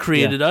 Something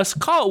created us.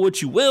 Call it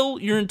what you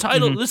will. You're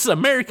entitled. This is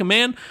America,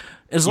 man.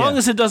 As long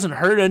as it doesn't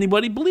hurt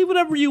anybody, believe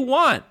whatever you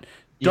want.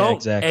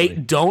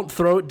 Don't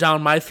throw it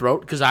down my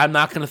throat, because I'm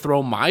not going to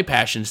throw my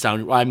passions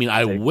down. I mean,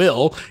 I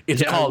will.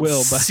 It's called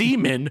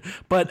semen,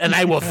 and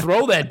I will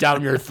throw that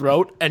down your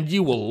throat, and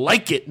you will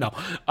like it. No.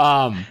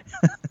 I'm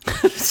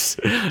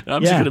just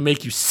going to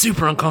make you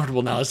super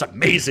uncomfortable now. It's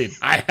amazing.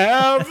 I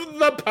have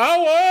the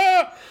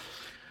power.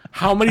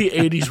 How many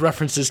 80s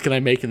references can I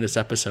make in this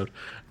episode?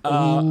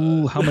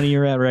 Ooh, how many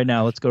you're at right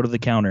now? Let's go to the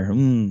counter.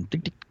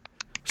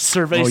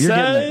 Survey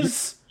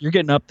says... You're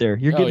getting up there.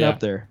 You're getting up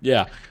there.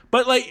 Yeah.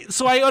 But, like,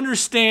 so I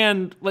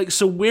understand, like,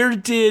 so where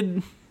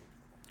did...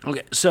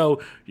 Okay,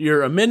 so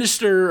you're a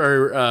minister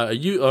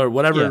or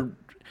whatever.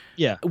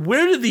 Yeah.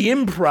 Where did the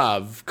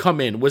improv come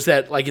in? Was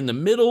that, like, in the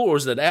middle, or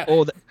was that... that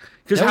was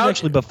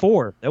actually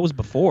before. That was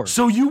before.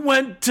 So you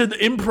went to the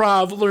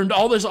improv, learned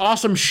all this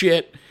awesome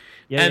shit...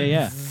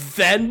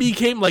 Then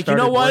became like,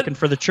 started you know what? Working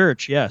for the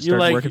church. Yeah,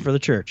 started working for the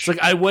church. It's like,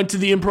 I went to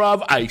the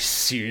improv. I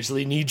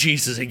seriously need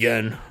Jesus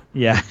again.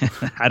 Yeah,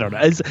 I don't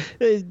know.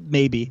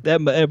 Maybe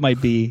it might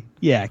be.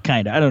 Yeah,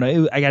 kind of. I don't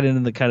know. I got into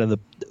the kind of it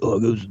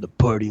goes the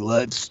party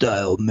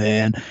lifestyle,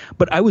 man.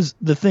 But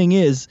the thing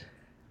is,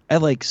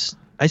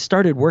 I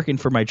started working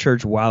for my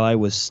church while I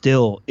was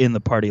still in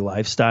the party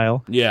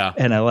lifestyle. Yeah,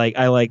 and I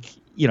like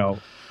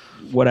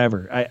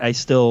whatever. I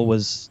still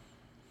was.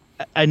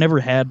 I never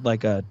had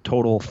like a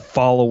total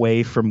fall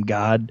away from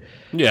God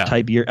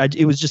type year.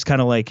 It was just kind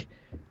of like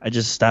I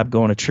just stopped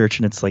going to church,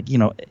 and it's like,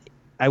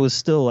 I was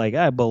still like,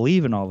 I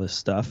believe in all this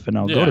stuff, and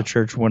I'll go to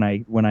church when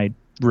I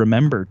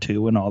remember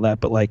to and all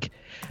that. But like,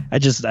 I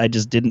just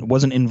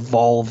wasn't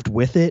involved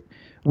with it,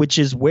 which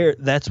is where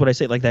that's what I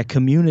say. Like, that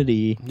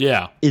community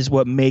is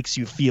what makes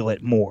you feel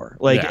it more.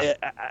 Like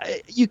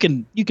you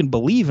can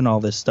believe in all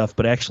this stuff,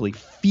 but actually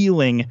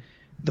feeling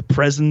the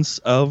presence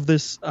of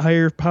this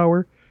higher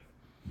power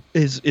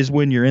is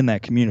when you're in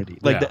that community.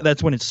 Like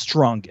that's when it's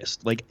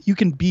strongest. Like, you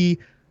can be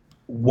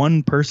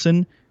one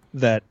person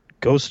that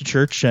goes to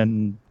church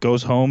and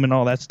goes home and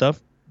all that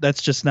stuff.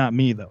 That's just not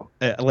me, though.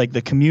 Like,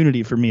 the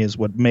community for me is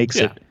what makes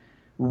it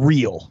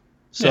real.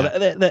 So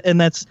and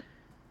that's,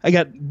 I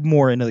got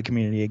more into the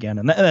community again,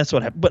 and that's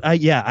what happened. But I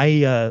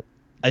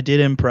did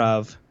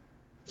improv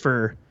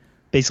for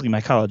basically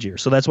my college year.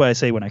 So that's why I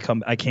say when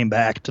I came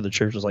back to the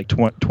church, it was like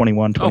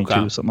 21,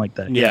 22, something like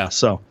that. Yeah.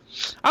 So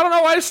I don't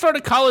know. I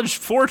started college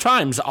 4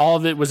 times. All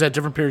of it was at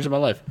different periods of my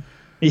life.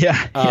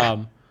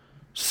 Yeah.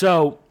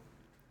 So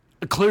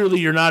clearly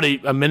you're not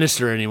a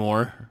minister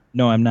anymore.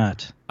 No, I'm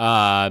not.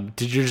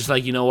 Did you just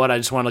like, you know what? I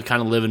just want to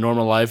kind of live a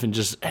normal life and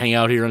just hang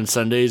out here on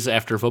Sundays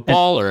after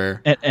football,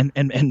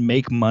 and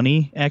make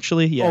money.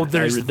 Actually, yeah. Oh,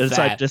 there's that.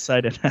 I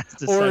decided I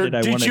wanted to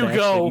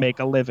actually make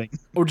a living.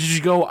 Or did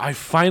you go? I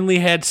finally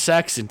had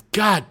sex, and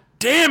god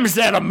damn, is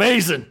that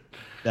amazing?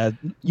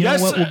 You know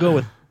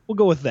what? We'll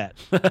go with that.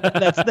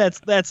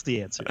 That's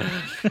the answer.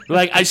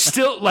 Like, I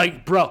still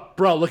like, bro.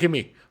 Look at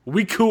me.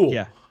 We cool.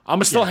 Yeah. I'm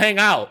gonna still hang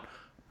out,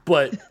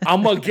 but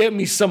I'm gonna get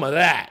me some of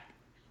that.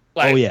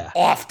 Like,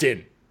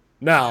 often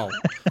now.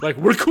 Like,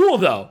 we're cool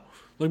though.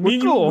 Like, we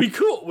cool. We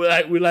cool.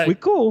 We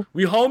cool.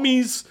 We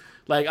homies.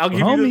 Like, I'll give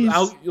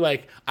you.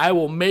 I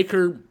will make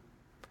her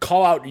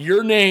call out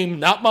your name,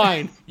 not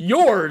mine,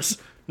 yours.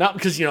 Not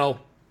because you're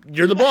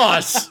the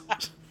boss.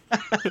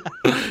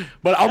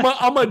 But I'm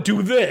gonna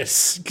do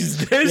this because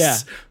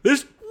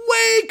this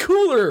way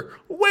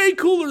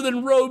cooler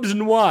than robes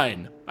and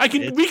wine. We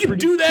can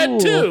do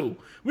that too.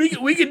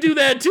 We can do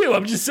that too.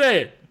 I'm just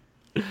saying.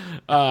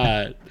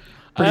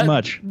 Pretty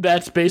much.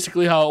 That's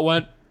basically how it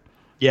went.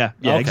 Yeah,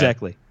 okay.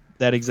 Exactly.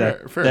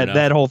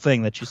 That whole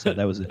thing that you said,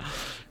 that was it.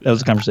 That was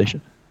the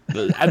conversation.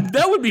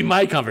 That would be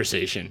my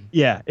conversation.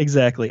 Yeah,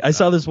 exactly. I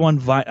saw this one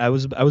Vine. I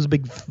was a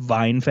big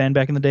Vine fan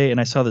back in the day,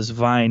 and I saw this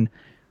Vine.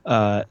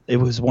 It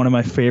was one of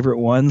my favorite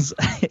ones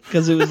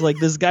because it was like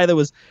this guy it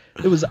was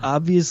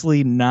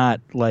obviously not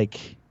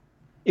like,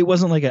 it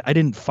wasn't like I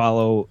didn't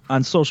follow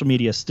on social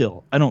media.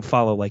 Still, I don't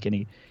follow like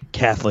any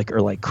Catholic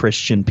or like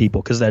Christian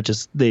people because that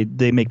just they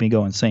make me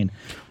go insane.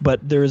 But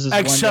there is this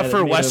except for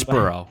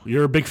Westboro.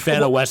 You're a big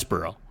fan of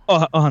Westboro.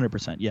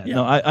 100%. Yeah.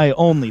 No, I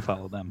only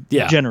follow them.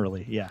 Yeah.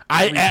 Generally. Yeah.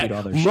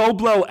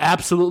 Roblo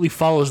absolutely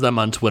follows them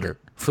on Twitter.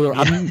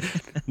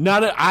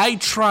 I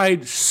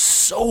tried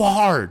so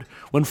hard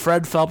when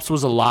Fred Phelps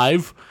was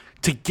alive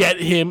to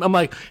get him. I'm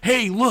like,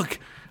 hey, look,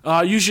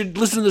 you should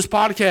listen to this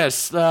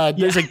podcast.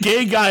 There's a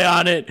gay guy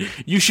on it.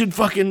 You should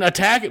fucking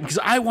attack it, because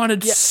I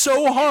wanted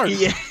so hard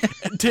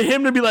to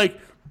him to be like,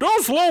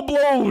 those low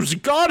blows.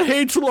 God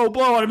hates low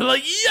blow. And I'd be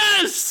like,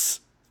 yes.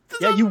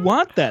 Yeah, you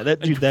want that.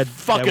 That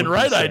fucking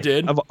right, I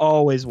did. I've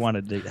always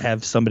wanted to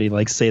have somebody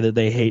like say that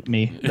they hate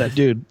me. That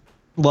dude,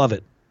 love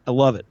it. I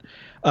love it.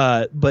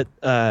 But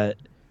I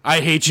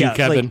hate you,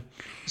 Kevin. Like,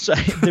 so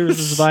there was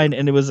this Vine,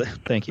 and it was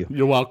thank you.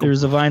 You're welcome. There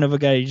was a Vine of a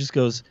guy. He just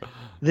goes,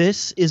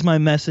 "This is my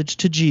message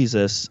to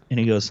Jesus," and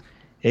he goes,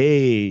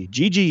 "Hey,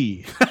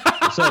 Gigi,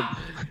 what's up?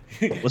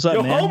 What's up,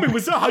 Yo, man? homie,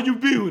 what's up? How you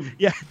doing?"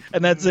 Yeah,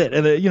 and that's it.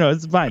 And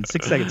it's Vine,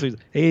 6 seconds. So he's,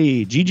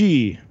 "Hey,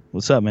 Gigi,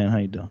 what's up, man? How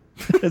you doing?"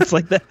 It's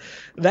like that.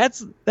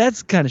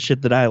 That's kind of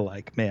shit that I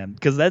like, man,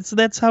 because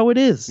that's how it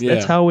is. Yeah.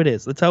 That's how it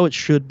is. That's how it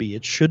should be.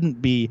 It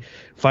shouldn't be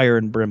fire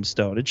and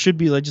brimstone. It should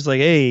be like just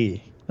like,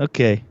 hey,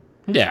 okay,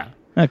 Yeah.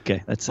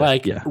 okay, that's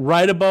Like, it. Yeah.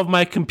 right above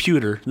my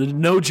computer,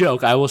 no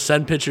joke, I will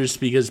send pictures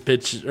because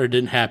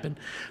didn't happen.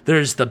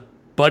 There's the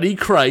Buddy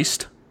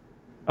Christ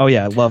Oh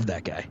yeah, I love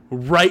that guy.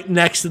 right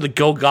next to the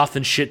Go Goth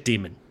and Shit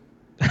Demon.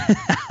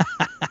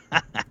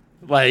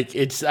 Like,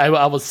 it's I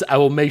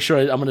will make sure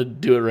I'm gonna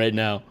do it right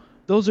now.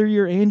 Those are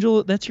your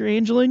angel. That's your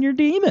angel and your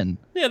demon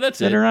Yeah, that's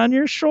that it. are on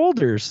your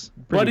shoulders.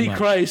 pretty Buddy much.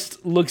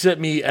 Christ looks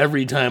at me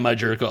every time I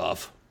jerk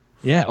off.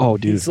 Yeah. Oh,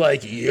 dude. He's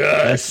like,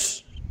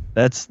 yes.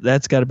 That's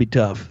got to be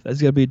tough.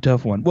 That's got to be a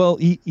tough one. Well,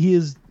 he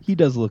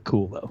does look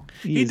cool though.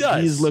 He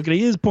does.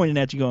 He is pointing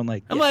at you, going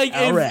like, I'm yeah, like,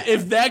 all right.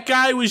 if that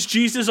guy was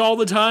Jesus all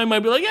the time,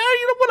 I'd be like, yeah,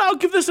 you know what? I'll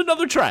give this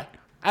another try.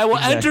 I will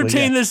Exactly,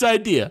 entertain yeah. this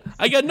idea.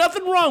 I got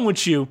nothing wrong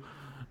with you.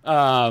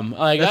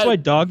 That's why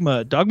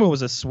Dogma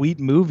was a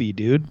sweet movie,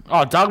 dude.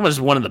 Oh, Dogma is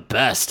one of the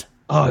best.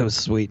 Oh, it was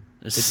sweet.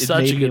 It's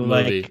such a good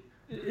movie.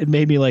 It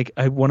made me like,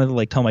 I wanted to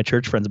like tell my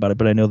church friends about it,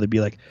 but I know they'd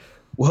be like,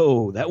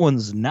 whoa, that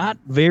one's not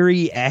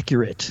very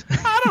accurate.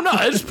 I don't know.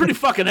 It's pretty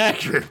fucking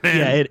accurate, man.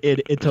 Yeah,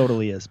 it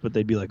totally is. But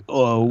they'd be like,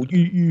 "Oh,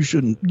 you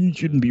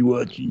shouldn't be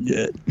watching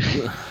that."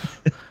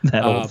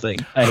 That whole thing.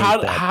 I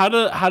hate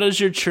that. How does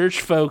your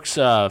church folks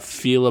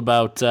feel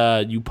about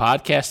you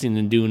podcasting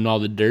and doing all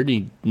the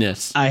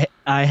dirtiness? I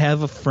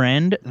have a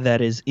friend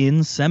that is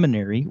in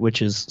seminary,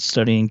 which is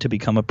studying to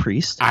become a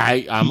priest.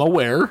 I'm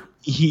aware.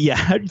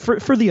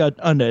 For the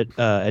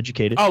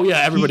uneducated. Oh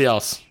yeah, everybody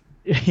else.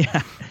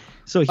 Yeah.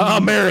 So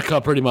America,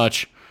 pretty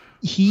much.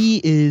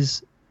 he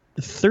is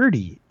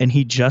 30 and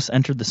he just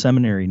entered the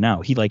seminary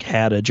now. He like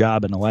had a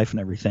job and a life and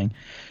everything,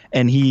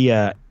 and he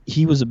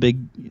was a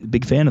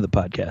big fan of the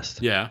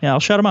podcast. Yeah. I'll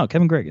shout him out.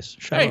 Kevin Gregus.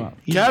 Shout him Hey, out.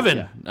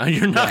 Kevin,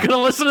 you're not going to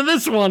listen to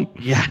this one.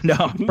 Yeah, no,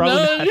 probably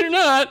No, not. you're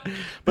not.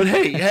 But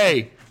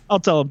hey, I'll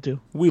tell him to.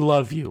 we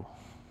love you.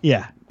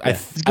 Yeah,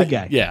 he's a good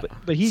guy. yeah.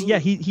 but he's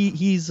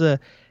he's and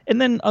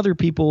then other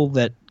people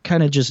that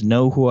kind of just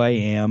know who I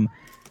am.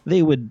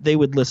 They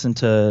would listen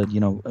to,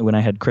 when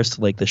I had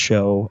Crystal Lake the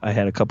show. I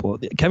had a couple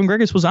of Kevin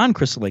Gregus was on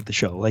Crystal Lake the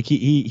show. Like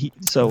he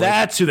so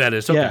That's who that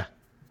is. Okay.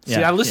 Yeah.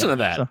 See, I listen to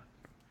that. So,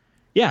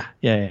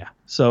 yeah.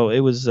 So it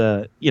was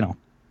I don't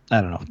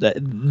know.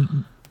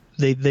 That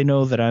they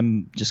know that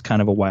I'm just kind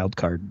of a wild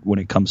card when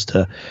it comes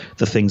to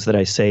the things that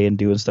I say and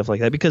do and stuff like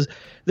that, because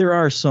there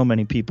are so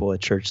many people at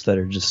church that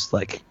are just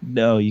like,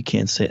 no, you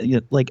can't say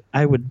it. Like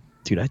I would,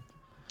 dude, I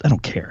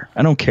don't care.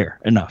 I don't care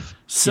enough.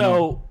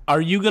 So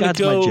are you going to God's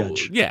go? my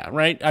judge. Yeah,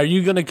 right. Are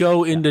you going to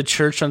go into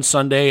church on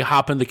Sunday,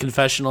 hop in the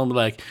confessional, and be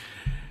like,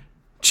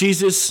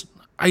 Jesus,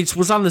 I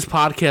was on this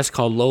podcast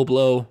called Low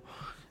Blow,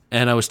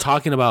 and I was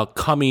talking about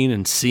coming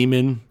and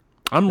semen.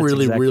 I'm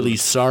really, exactly really what-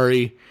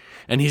 sorry.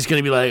 And he's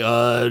going to be like,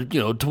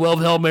 12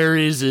 Hail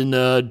Marys and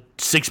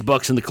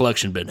 $6 in the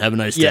collection bin. Have a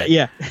nice day.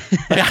 Yeah.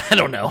 I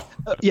don't know.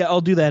 Yeah,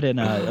 I'll do that in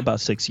about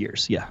 6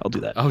 years. Yeah, I'll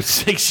do that. Oh,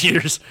 6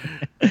 years.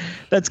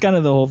 That's kind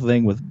of the whole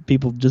thing with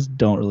people just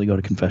don't really go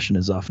to confession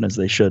as often as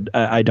they should.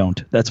 I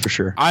don't. That's for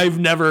sure. I've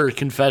never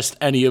confessed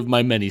any of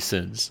my many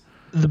sins.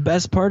 The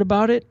best part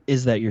about it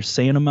is that you're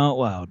saying them out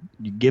loud.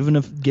 You're giving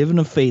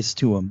a face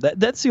to them.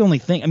 That's the only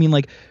thing. I mean,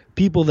 like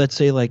people that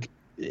say like,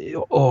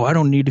 "Oh, I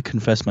don't need to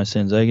confess my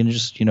sins. I can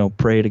just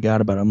pray to God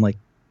about it." I'm like,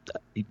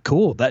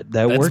 cool. That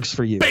works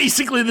for you.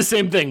 Basically the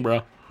same thing,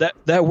 bro.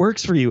 That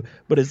works for you.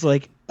 But it's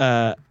like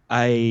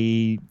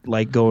I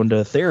like going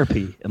to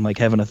therapy and like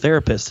having a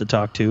therapist to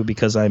talk to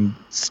because I'm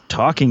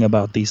talking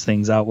about these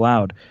things out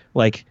loud.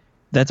 Like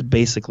that's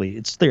basically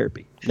it's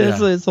therapy. It's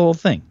the whole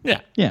thing. Yeah.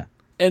 Yeah.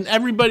 And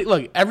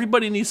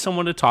everybody needs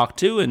someone to talk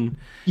to. And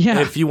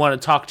if you want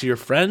to talk to your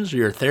friends or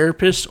your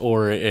therapist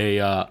or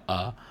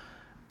a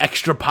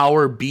extra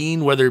power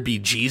being, whether it be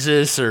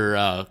Jesus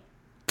or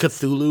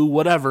Cthulhu,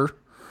 whatever.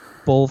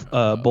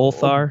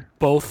 Bolthar.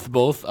 Both.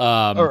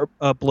 Or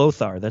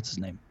Blothar, that's his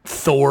name.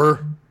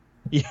 Thor.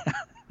 Yeah.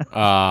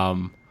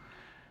 And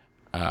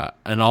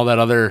all that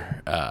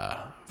other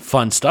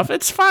fun stuff.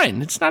 It's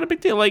fine. It's not a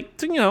big deal.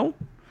 Like,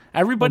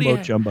 everybody.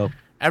 Mumbo jumbo.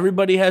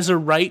 Everybody has a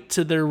right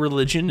to their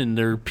religion and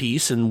their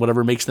peace and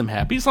whatever makes them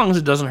happy. As long as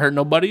it doesn't hurt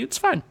nobody, it's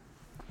fine.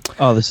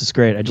 Oh, this is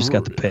great. I just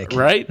got the pick.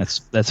 Right?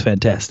 That's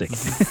fantastic.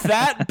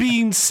 That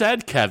being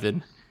said,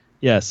 Kevin.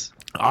 Yes.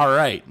 All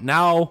right.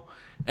 Now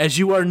as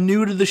you are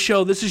new to the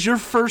show, this is your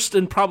first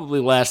and probably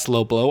last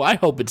low blow. I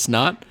hope it's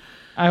not.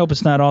 I hope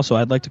it's not also.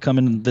 I'd like to come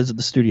in and visit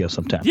the studio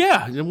sometime.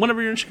 Yeah,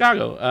 whenever you're in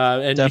Chicago.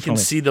 And Definitely. you can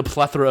see the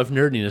plethora of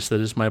nerdiness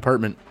that is my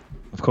apartment.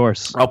 Of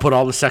course. I'll put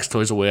all the sex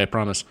toys away, I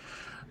promise.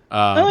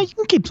 You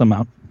can keep some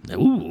out.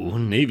 Ooh,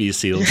 Navy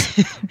SEALs.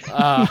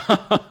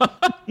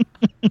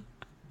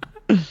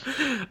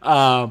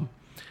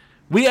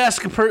 We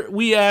ask.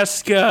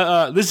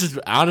 This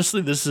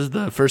is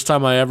the first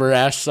time I ever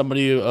asked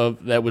somebody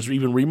that was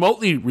even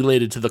remotely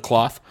related to the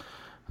cloth.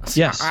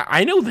 Yes.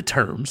 I know the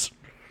terms.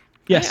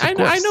 Yes, of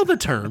course. I know the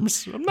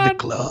terms. I'm not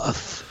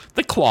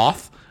The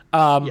cloth.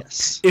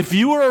 Yes. If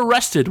you were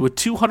arrested with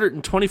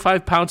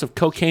 225 pounds of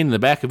cocaine in the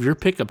back of your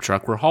pickup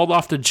truck, were hauled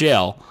off to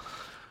jail,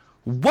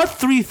 what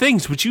 3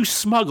 things would you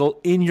smuggle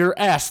in your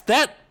ass?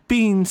 That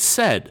being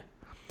said,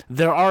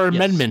 there are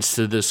amendments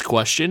to this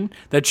question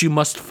that you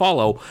must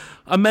follow.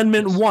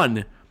 Amendment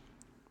 1.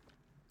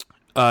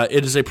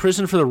 It is a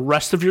prison for the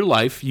rest of your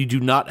life. You do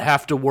not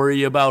have to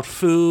worry about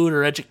food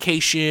or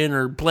education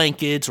or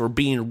blankets or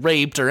being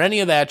raped or any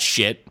of that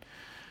shit.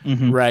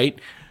 Right?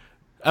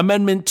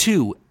 Amendment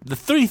 2. The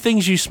 3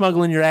 things you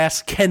smuggle in your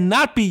ass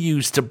cannot be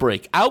used to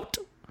break out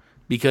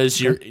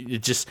because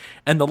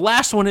and the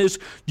last one is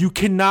you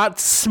cannot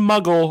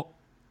smuggle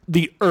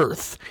the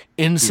earth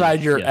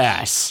inside your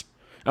ass.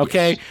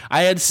 Okay? Yes.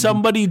 I had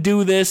somebody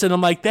do this and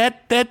I'm like,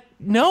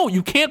 no,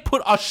 you can't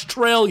put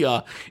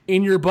Australia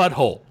in your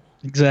butthole.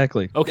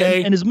 Exactly.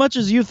 Okay. And as much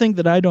as you think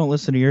that I don't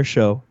listen to your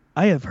show,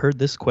 I have heard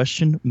this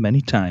question many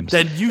times.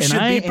 Then you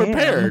should be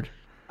prepared.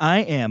 I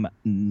am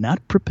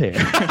not prepared.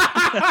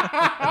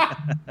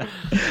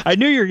 I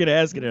knew you were going to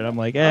ask it, and I'm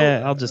like,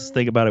 I'll just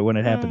think about it when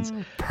it happens.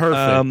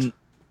 Perfect.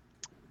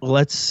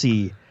 Let's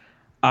see.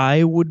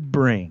 I would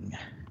bring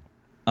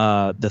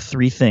the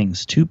 3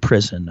 things to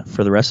prison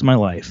for the rest of my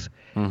life.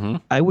 Mm-hmm.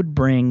 I would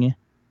bring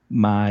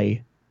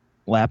my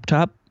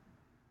laptop.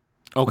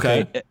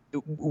 Okay.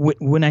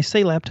 When I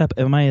say laptop,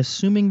 am I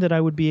assuming that I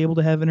would be able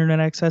to have internet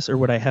access, or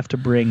would I have to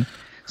bring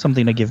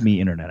something to give me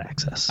internet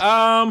access?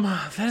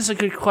 That is a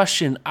good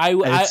question.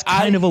 It's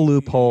kind of a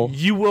loophole.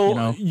 You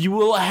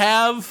will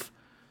have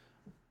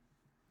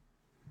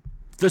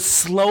the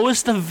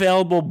slowest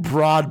available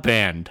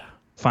broadband.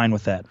 Fine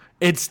with that.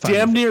 It's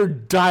damn near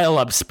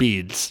dial-up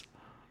speeds.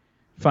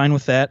 Fine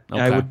with that.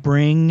 Okay. I would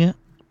bring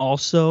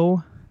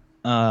also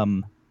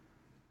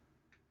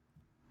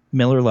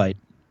Miller Lite.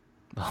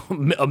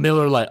 A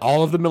Miller Lite.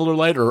 All of the Miller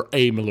Lite or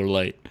a Miller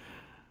Lite?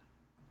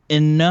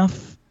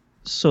 Enough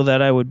so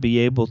that I would be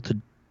able to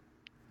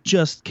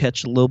just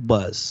catch a little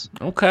buzz.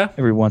 Okay.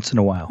 Every once in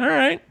a while. All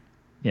right.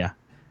 Yeah.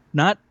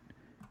 Not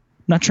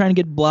trying to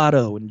get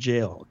blotto in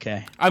jail,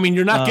 okay? I mean,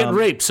 you're not getting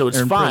raped, so it's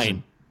in fine.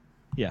 prison.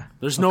 Yeah.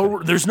 There's no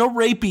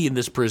rapey in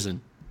this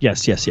prison.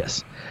 Yes.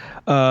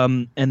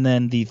 And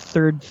then the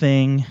third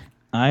thing,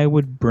 I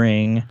would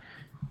bring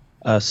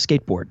a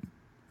skateboard.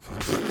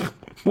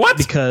 What?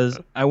 Because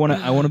I want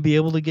to be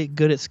able to get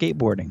good at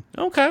skateboarding.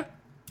 Okay.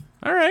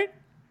 All right.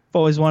 I've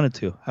always wanted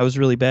to. I was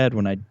really bad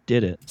when I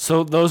did it.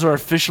 So those are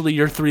officially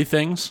your 3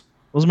 things?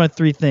 Those are my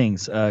 3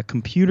 things.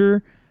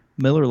 Computer,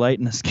 Miller Lite,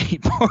 and a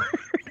skateboard.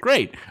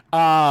 Great.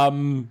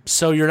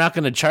 So you're not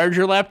going to charge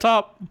your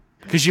laptop?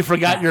 Because you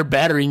forgot your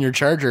battery in your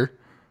charger.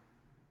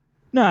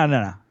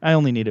 No. I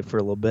only need it for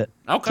a little bit.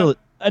 Okay. So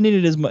I need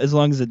it as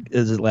long as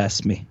it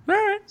lasts me. All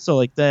right. So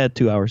like that,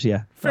 2 hours,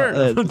 yeah.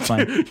 Fair. That's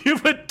fine. You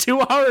have a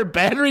 2-hour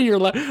battery in your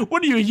laptop?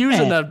 What are you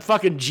using, that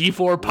fucking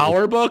G4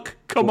 PowerBook?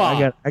 Come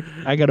on.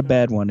 I got a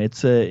bad one.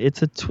 It's a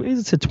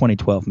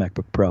 2012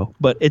 MacBook Pro,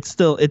 but it's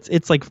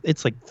like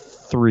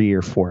 3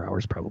 or 4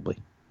 hours probably.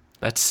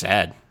 That's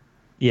sad.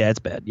 Yeah, it's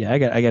bad. Yeah, I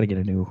gotta get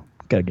a new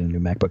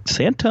MacBook.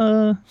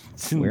 Santa,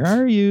 where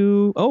are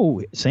you?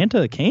 Oh,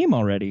 Santa came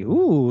already.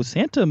 Ooh,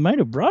 Santa might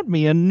have brought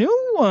me a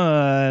new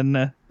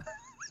one.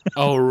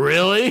 Oh,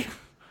 really?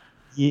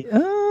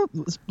 Yeah,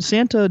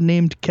 Santa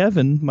named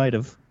Kevin might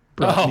have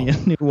brought me a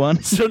new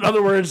one. So in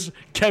other words,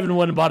 Kevin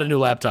went and bought a new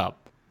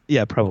laptop.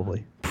 Yeah,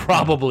 probably.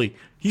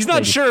 He's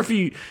not sure if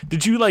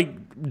did you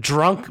like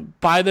drunk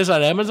buy this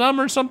on Amazon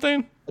or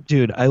something?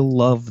 Dude, I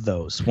love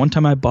those. One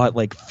time I bought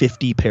like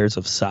 50 pairs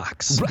of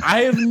socks.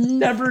 I have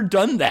never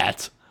done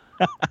that.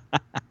 I've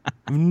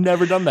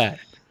never done that.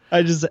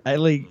 I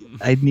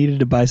needed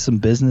to buy some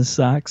business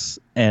socks,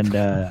 and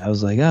I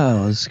was like,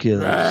 oh, let's get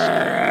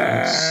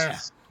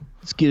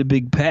a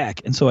big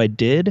pack. And so I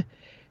did.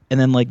 And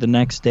then like the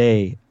next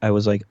day I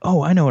was like,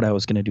 oh, I know what I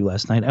was going to do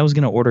last night. I was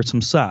going to order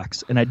some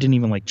socks, and I didn't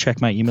even like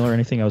check my email or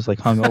anything. I was like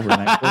hungover,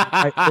 and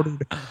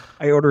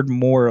I ordered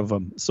more of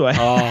them. So I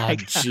got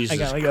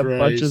like a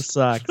bunch of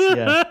socks.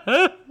 Yeah.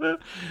 Yeah,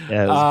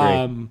 it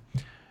was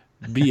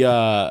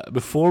great.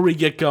 Before we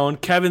get going,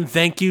 Kevin,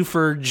 thank you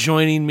for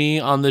joining me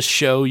on this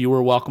show. You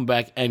were welcome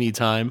back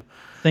anytime.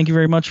 Thank you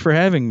very much for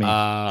having me.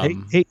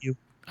 Hate you.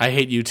 I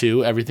hate you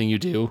too, everything you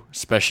do,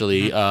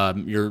 especially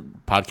your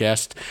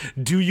podcast.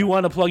 Do you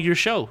want to plug your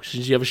show,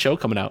 since you have a show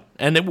coming out?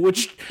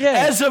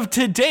 As of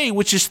today,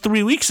 which is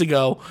 3 weeks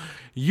ago,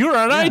 you're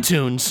on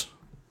iTunes.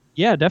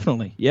 Yeah,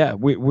 definitely. Yeah,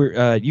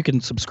 we're you can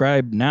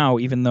subscribe now,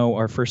 even though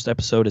our first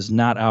episode is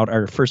not out.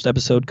 Our first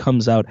episode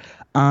comes out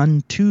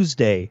on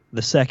Tuesday,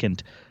 the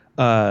 2nd.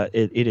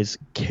 It is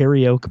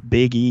Karaoke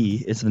Big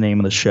E is the name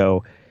of the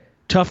show.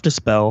 Tough to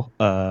spell.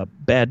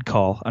 Bad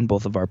call on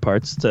both of our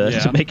parts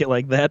to make it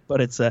like that,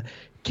 but it's a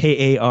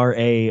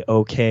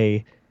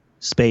Karaok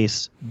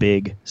space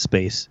big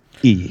space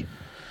E.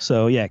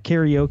 So yeah,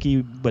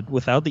 karaoke, but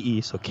without the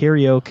E. So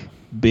Karaoke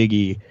Big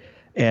E.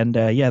 And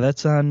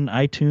that's on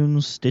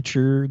iTunes,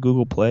 Stitcher,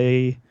 Google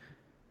Play,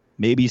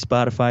 maybe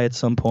Spotify at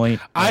some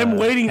point. I'm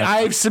waiting.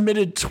 I've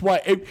submitted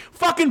twice.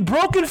 Fucking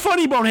Broken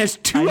Funny Bone has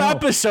 2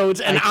 episodes,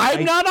 and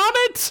I'm not on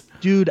it?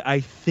 Dude, I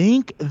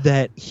think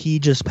that he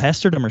just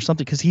pestered him or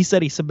something, because he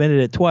said he submitted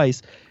it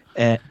twice.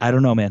 And I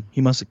don't know, man.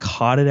 He must have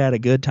caught it at a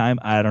good time.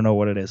 I don't know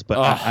what it is, but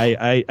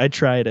I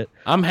tried it.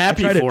 I'm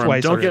happy for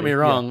him. Don't get me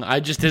wrong. Yeah. I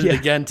just did it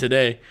again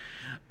today.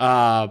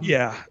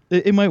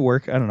 It might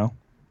work. I don't know.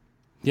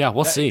 Yeah,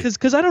 we'll see.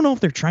 Because I don't know if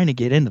they're trying to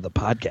get into the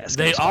podcast.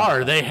 They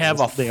are. They have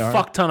a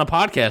fuck ton of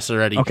podcasts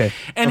already. Okay.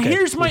 And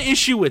here's my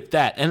issue with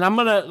that. And I'm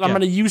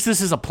gonna use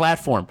this as a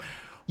platform.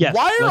 Yes,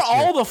 why are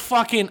all the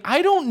fucking?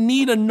 I don't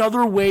need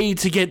another way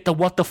to get the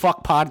What the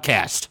Fuck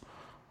podcast.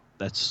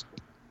 That's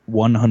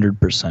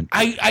 100%.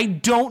 I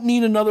don't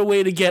need another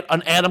way to get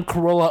an Adam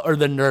Carolla or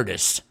the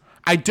Nerdist.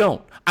 I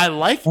don't. I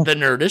like the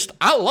Nerdist.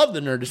 I love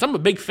the Nerdist. I'm a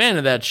big fan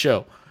of that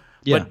show.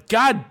 Yeah. But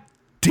god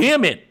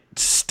damn it.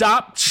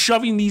 Stop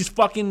shoving these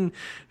fucking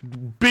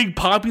big,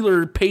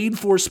 popular,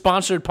 paid-for,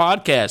 sponsored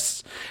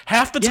podcasts.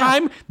 Half the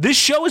time, this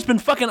show has been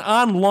fucking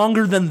on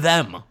longer than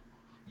them.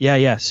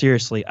 Yeah,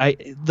 seriously.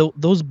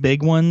 Those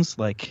big ones,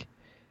 like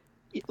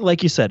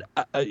you said,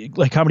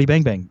 like Comedy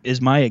Bang Bang is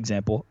my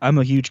example. I'm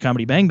a huge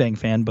Comedy Bang Bang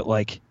fan, but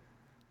like,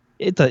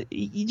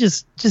 you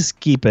just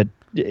keep it,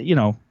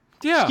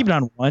 Yeah. Keep it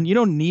on one. You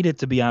don't need it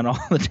to be on all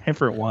the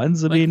different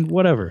ones. I mean,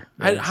 whatever.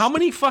 How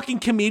many fucking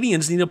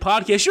comedians need a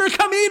podcast? You're a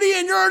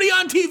comedian. You're already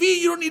on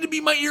TV. You don't need to be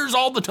in my ears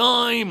all the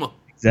time.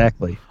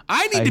 Exactly.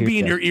 I need to be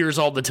in your ears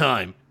all the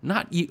time.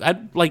 Not you.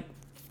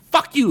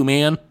 Fuck you,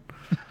 man.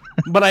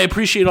 But I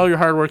appreciate all your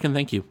hard work and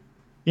thank you.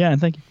 Yeah, and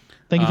thank you.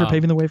 Thank you for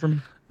paving the way for me.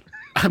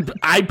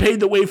 I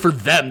paved the way for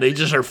them. They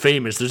just are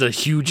famous. There's a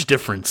huge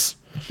difference.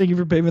 Thank you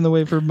for paving the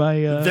way for my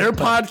their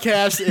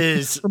podcast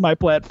is for my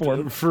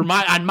platform.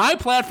 On my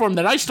platform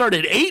that I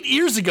started 8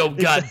 years ago,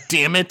 god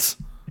damn it.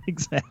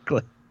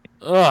 Exactly.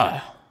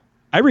 Ugh.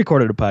 I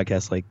recorded a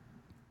podcast like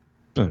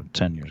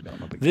 10 years ago.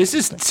 This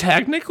is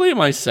technically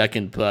my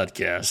second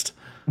podcast.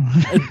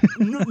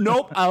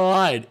 Nope, I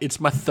lied. It's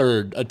my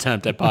third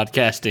attempt at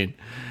podcasting.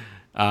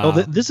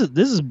 This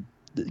is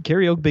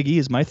Karaoke Big E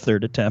is my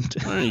third attempt.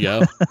 There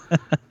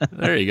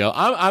you go.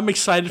 I'm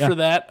excited for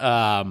that.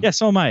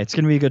 So am I. It's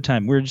going to be a good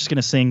time. We're just going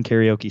to sing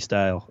karaoke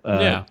style,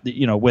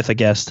 with a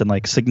guest and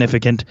like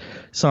significant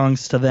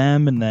songs to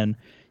them. And then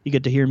you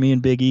get to hear me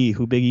and Big E,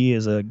 who Big E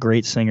is a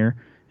great singer.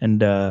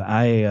 And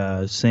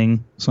I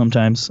sing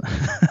sometimes.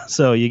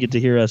 So you get to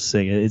hear us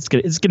sing. It's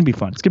going to be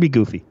fun. It's going to be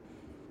goofy.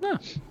 Yeah.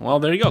 Well,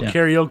 there you go. Yeah.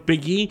 Karaoke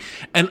Big E.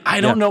 And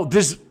I don't know,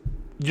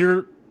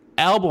 your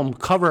album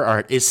cover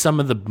art is some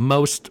of the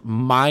most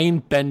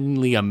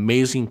mind-bendingly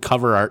amazing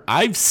cover art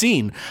I've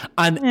seen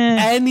on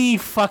any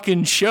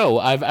fucking show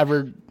I've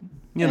ever,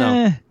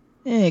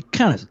 It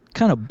kind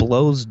of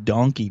blows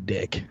donkey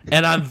dick.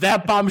 And on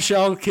that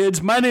bombshell,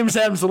 kids, my name is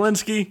Adam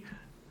Zielinski.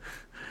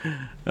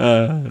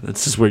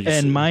 That's just where you.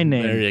 And my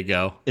name. There you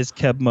go. Is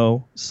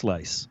Kebmo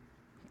Slice.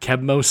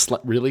 Kebmo Slice,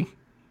 really?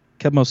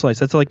 Kebmo Slice.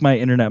 That's like my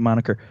internet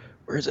moniker.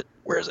 Where is it?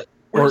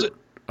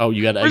 Oh,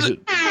 you got to exit.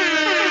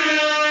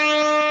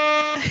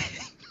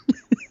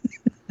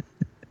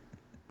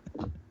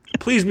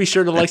 Please be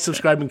sure to like,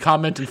 subscribe, and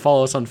comment, and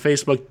follow us on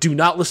Facebook. Do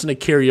not listen to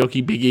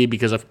Karaoke Big E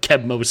because of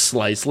Kebmo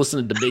Slice.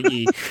 Listen to Big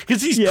E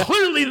because he's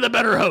clearly the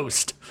better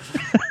host.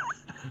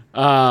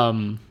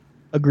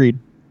 Agreed.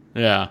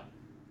 Yeah.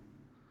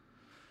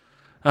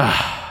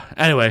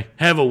 Anyway,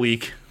 have a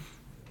week.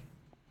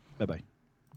 Bye-bye.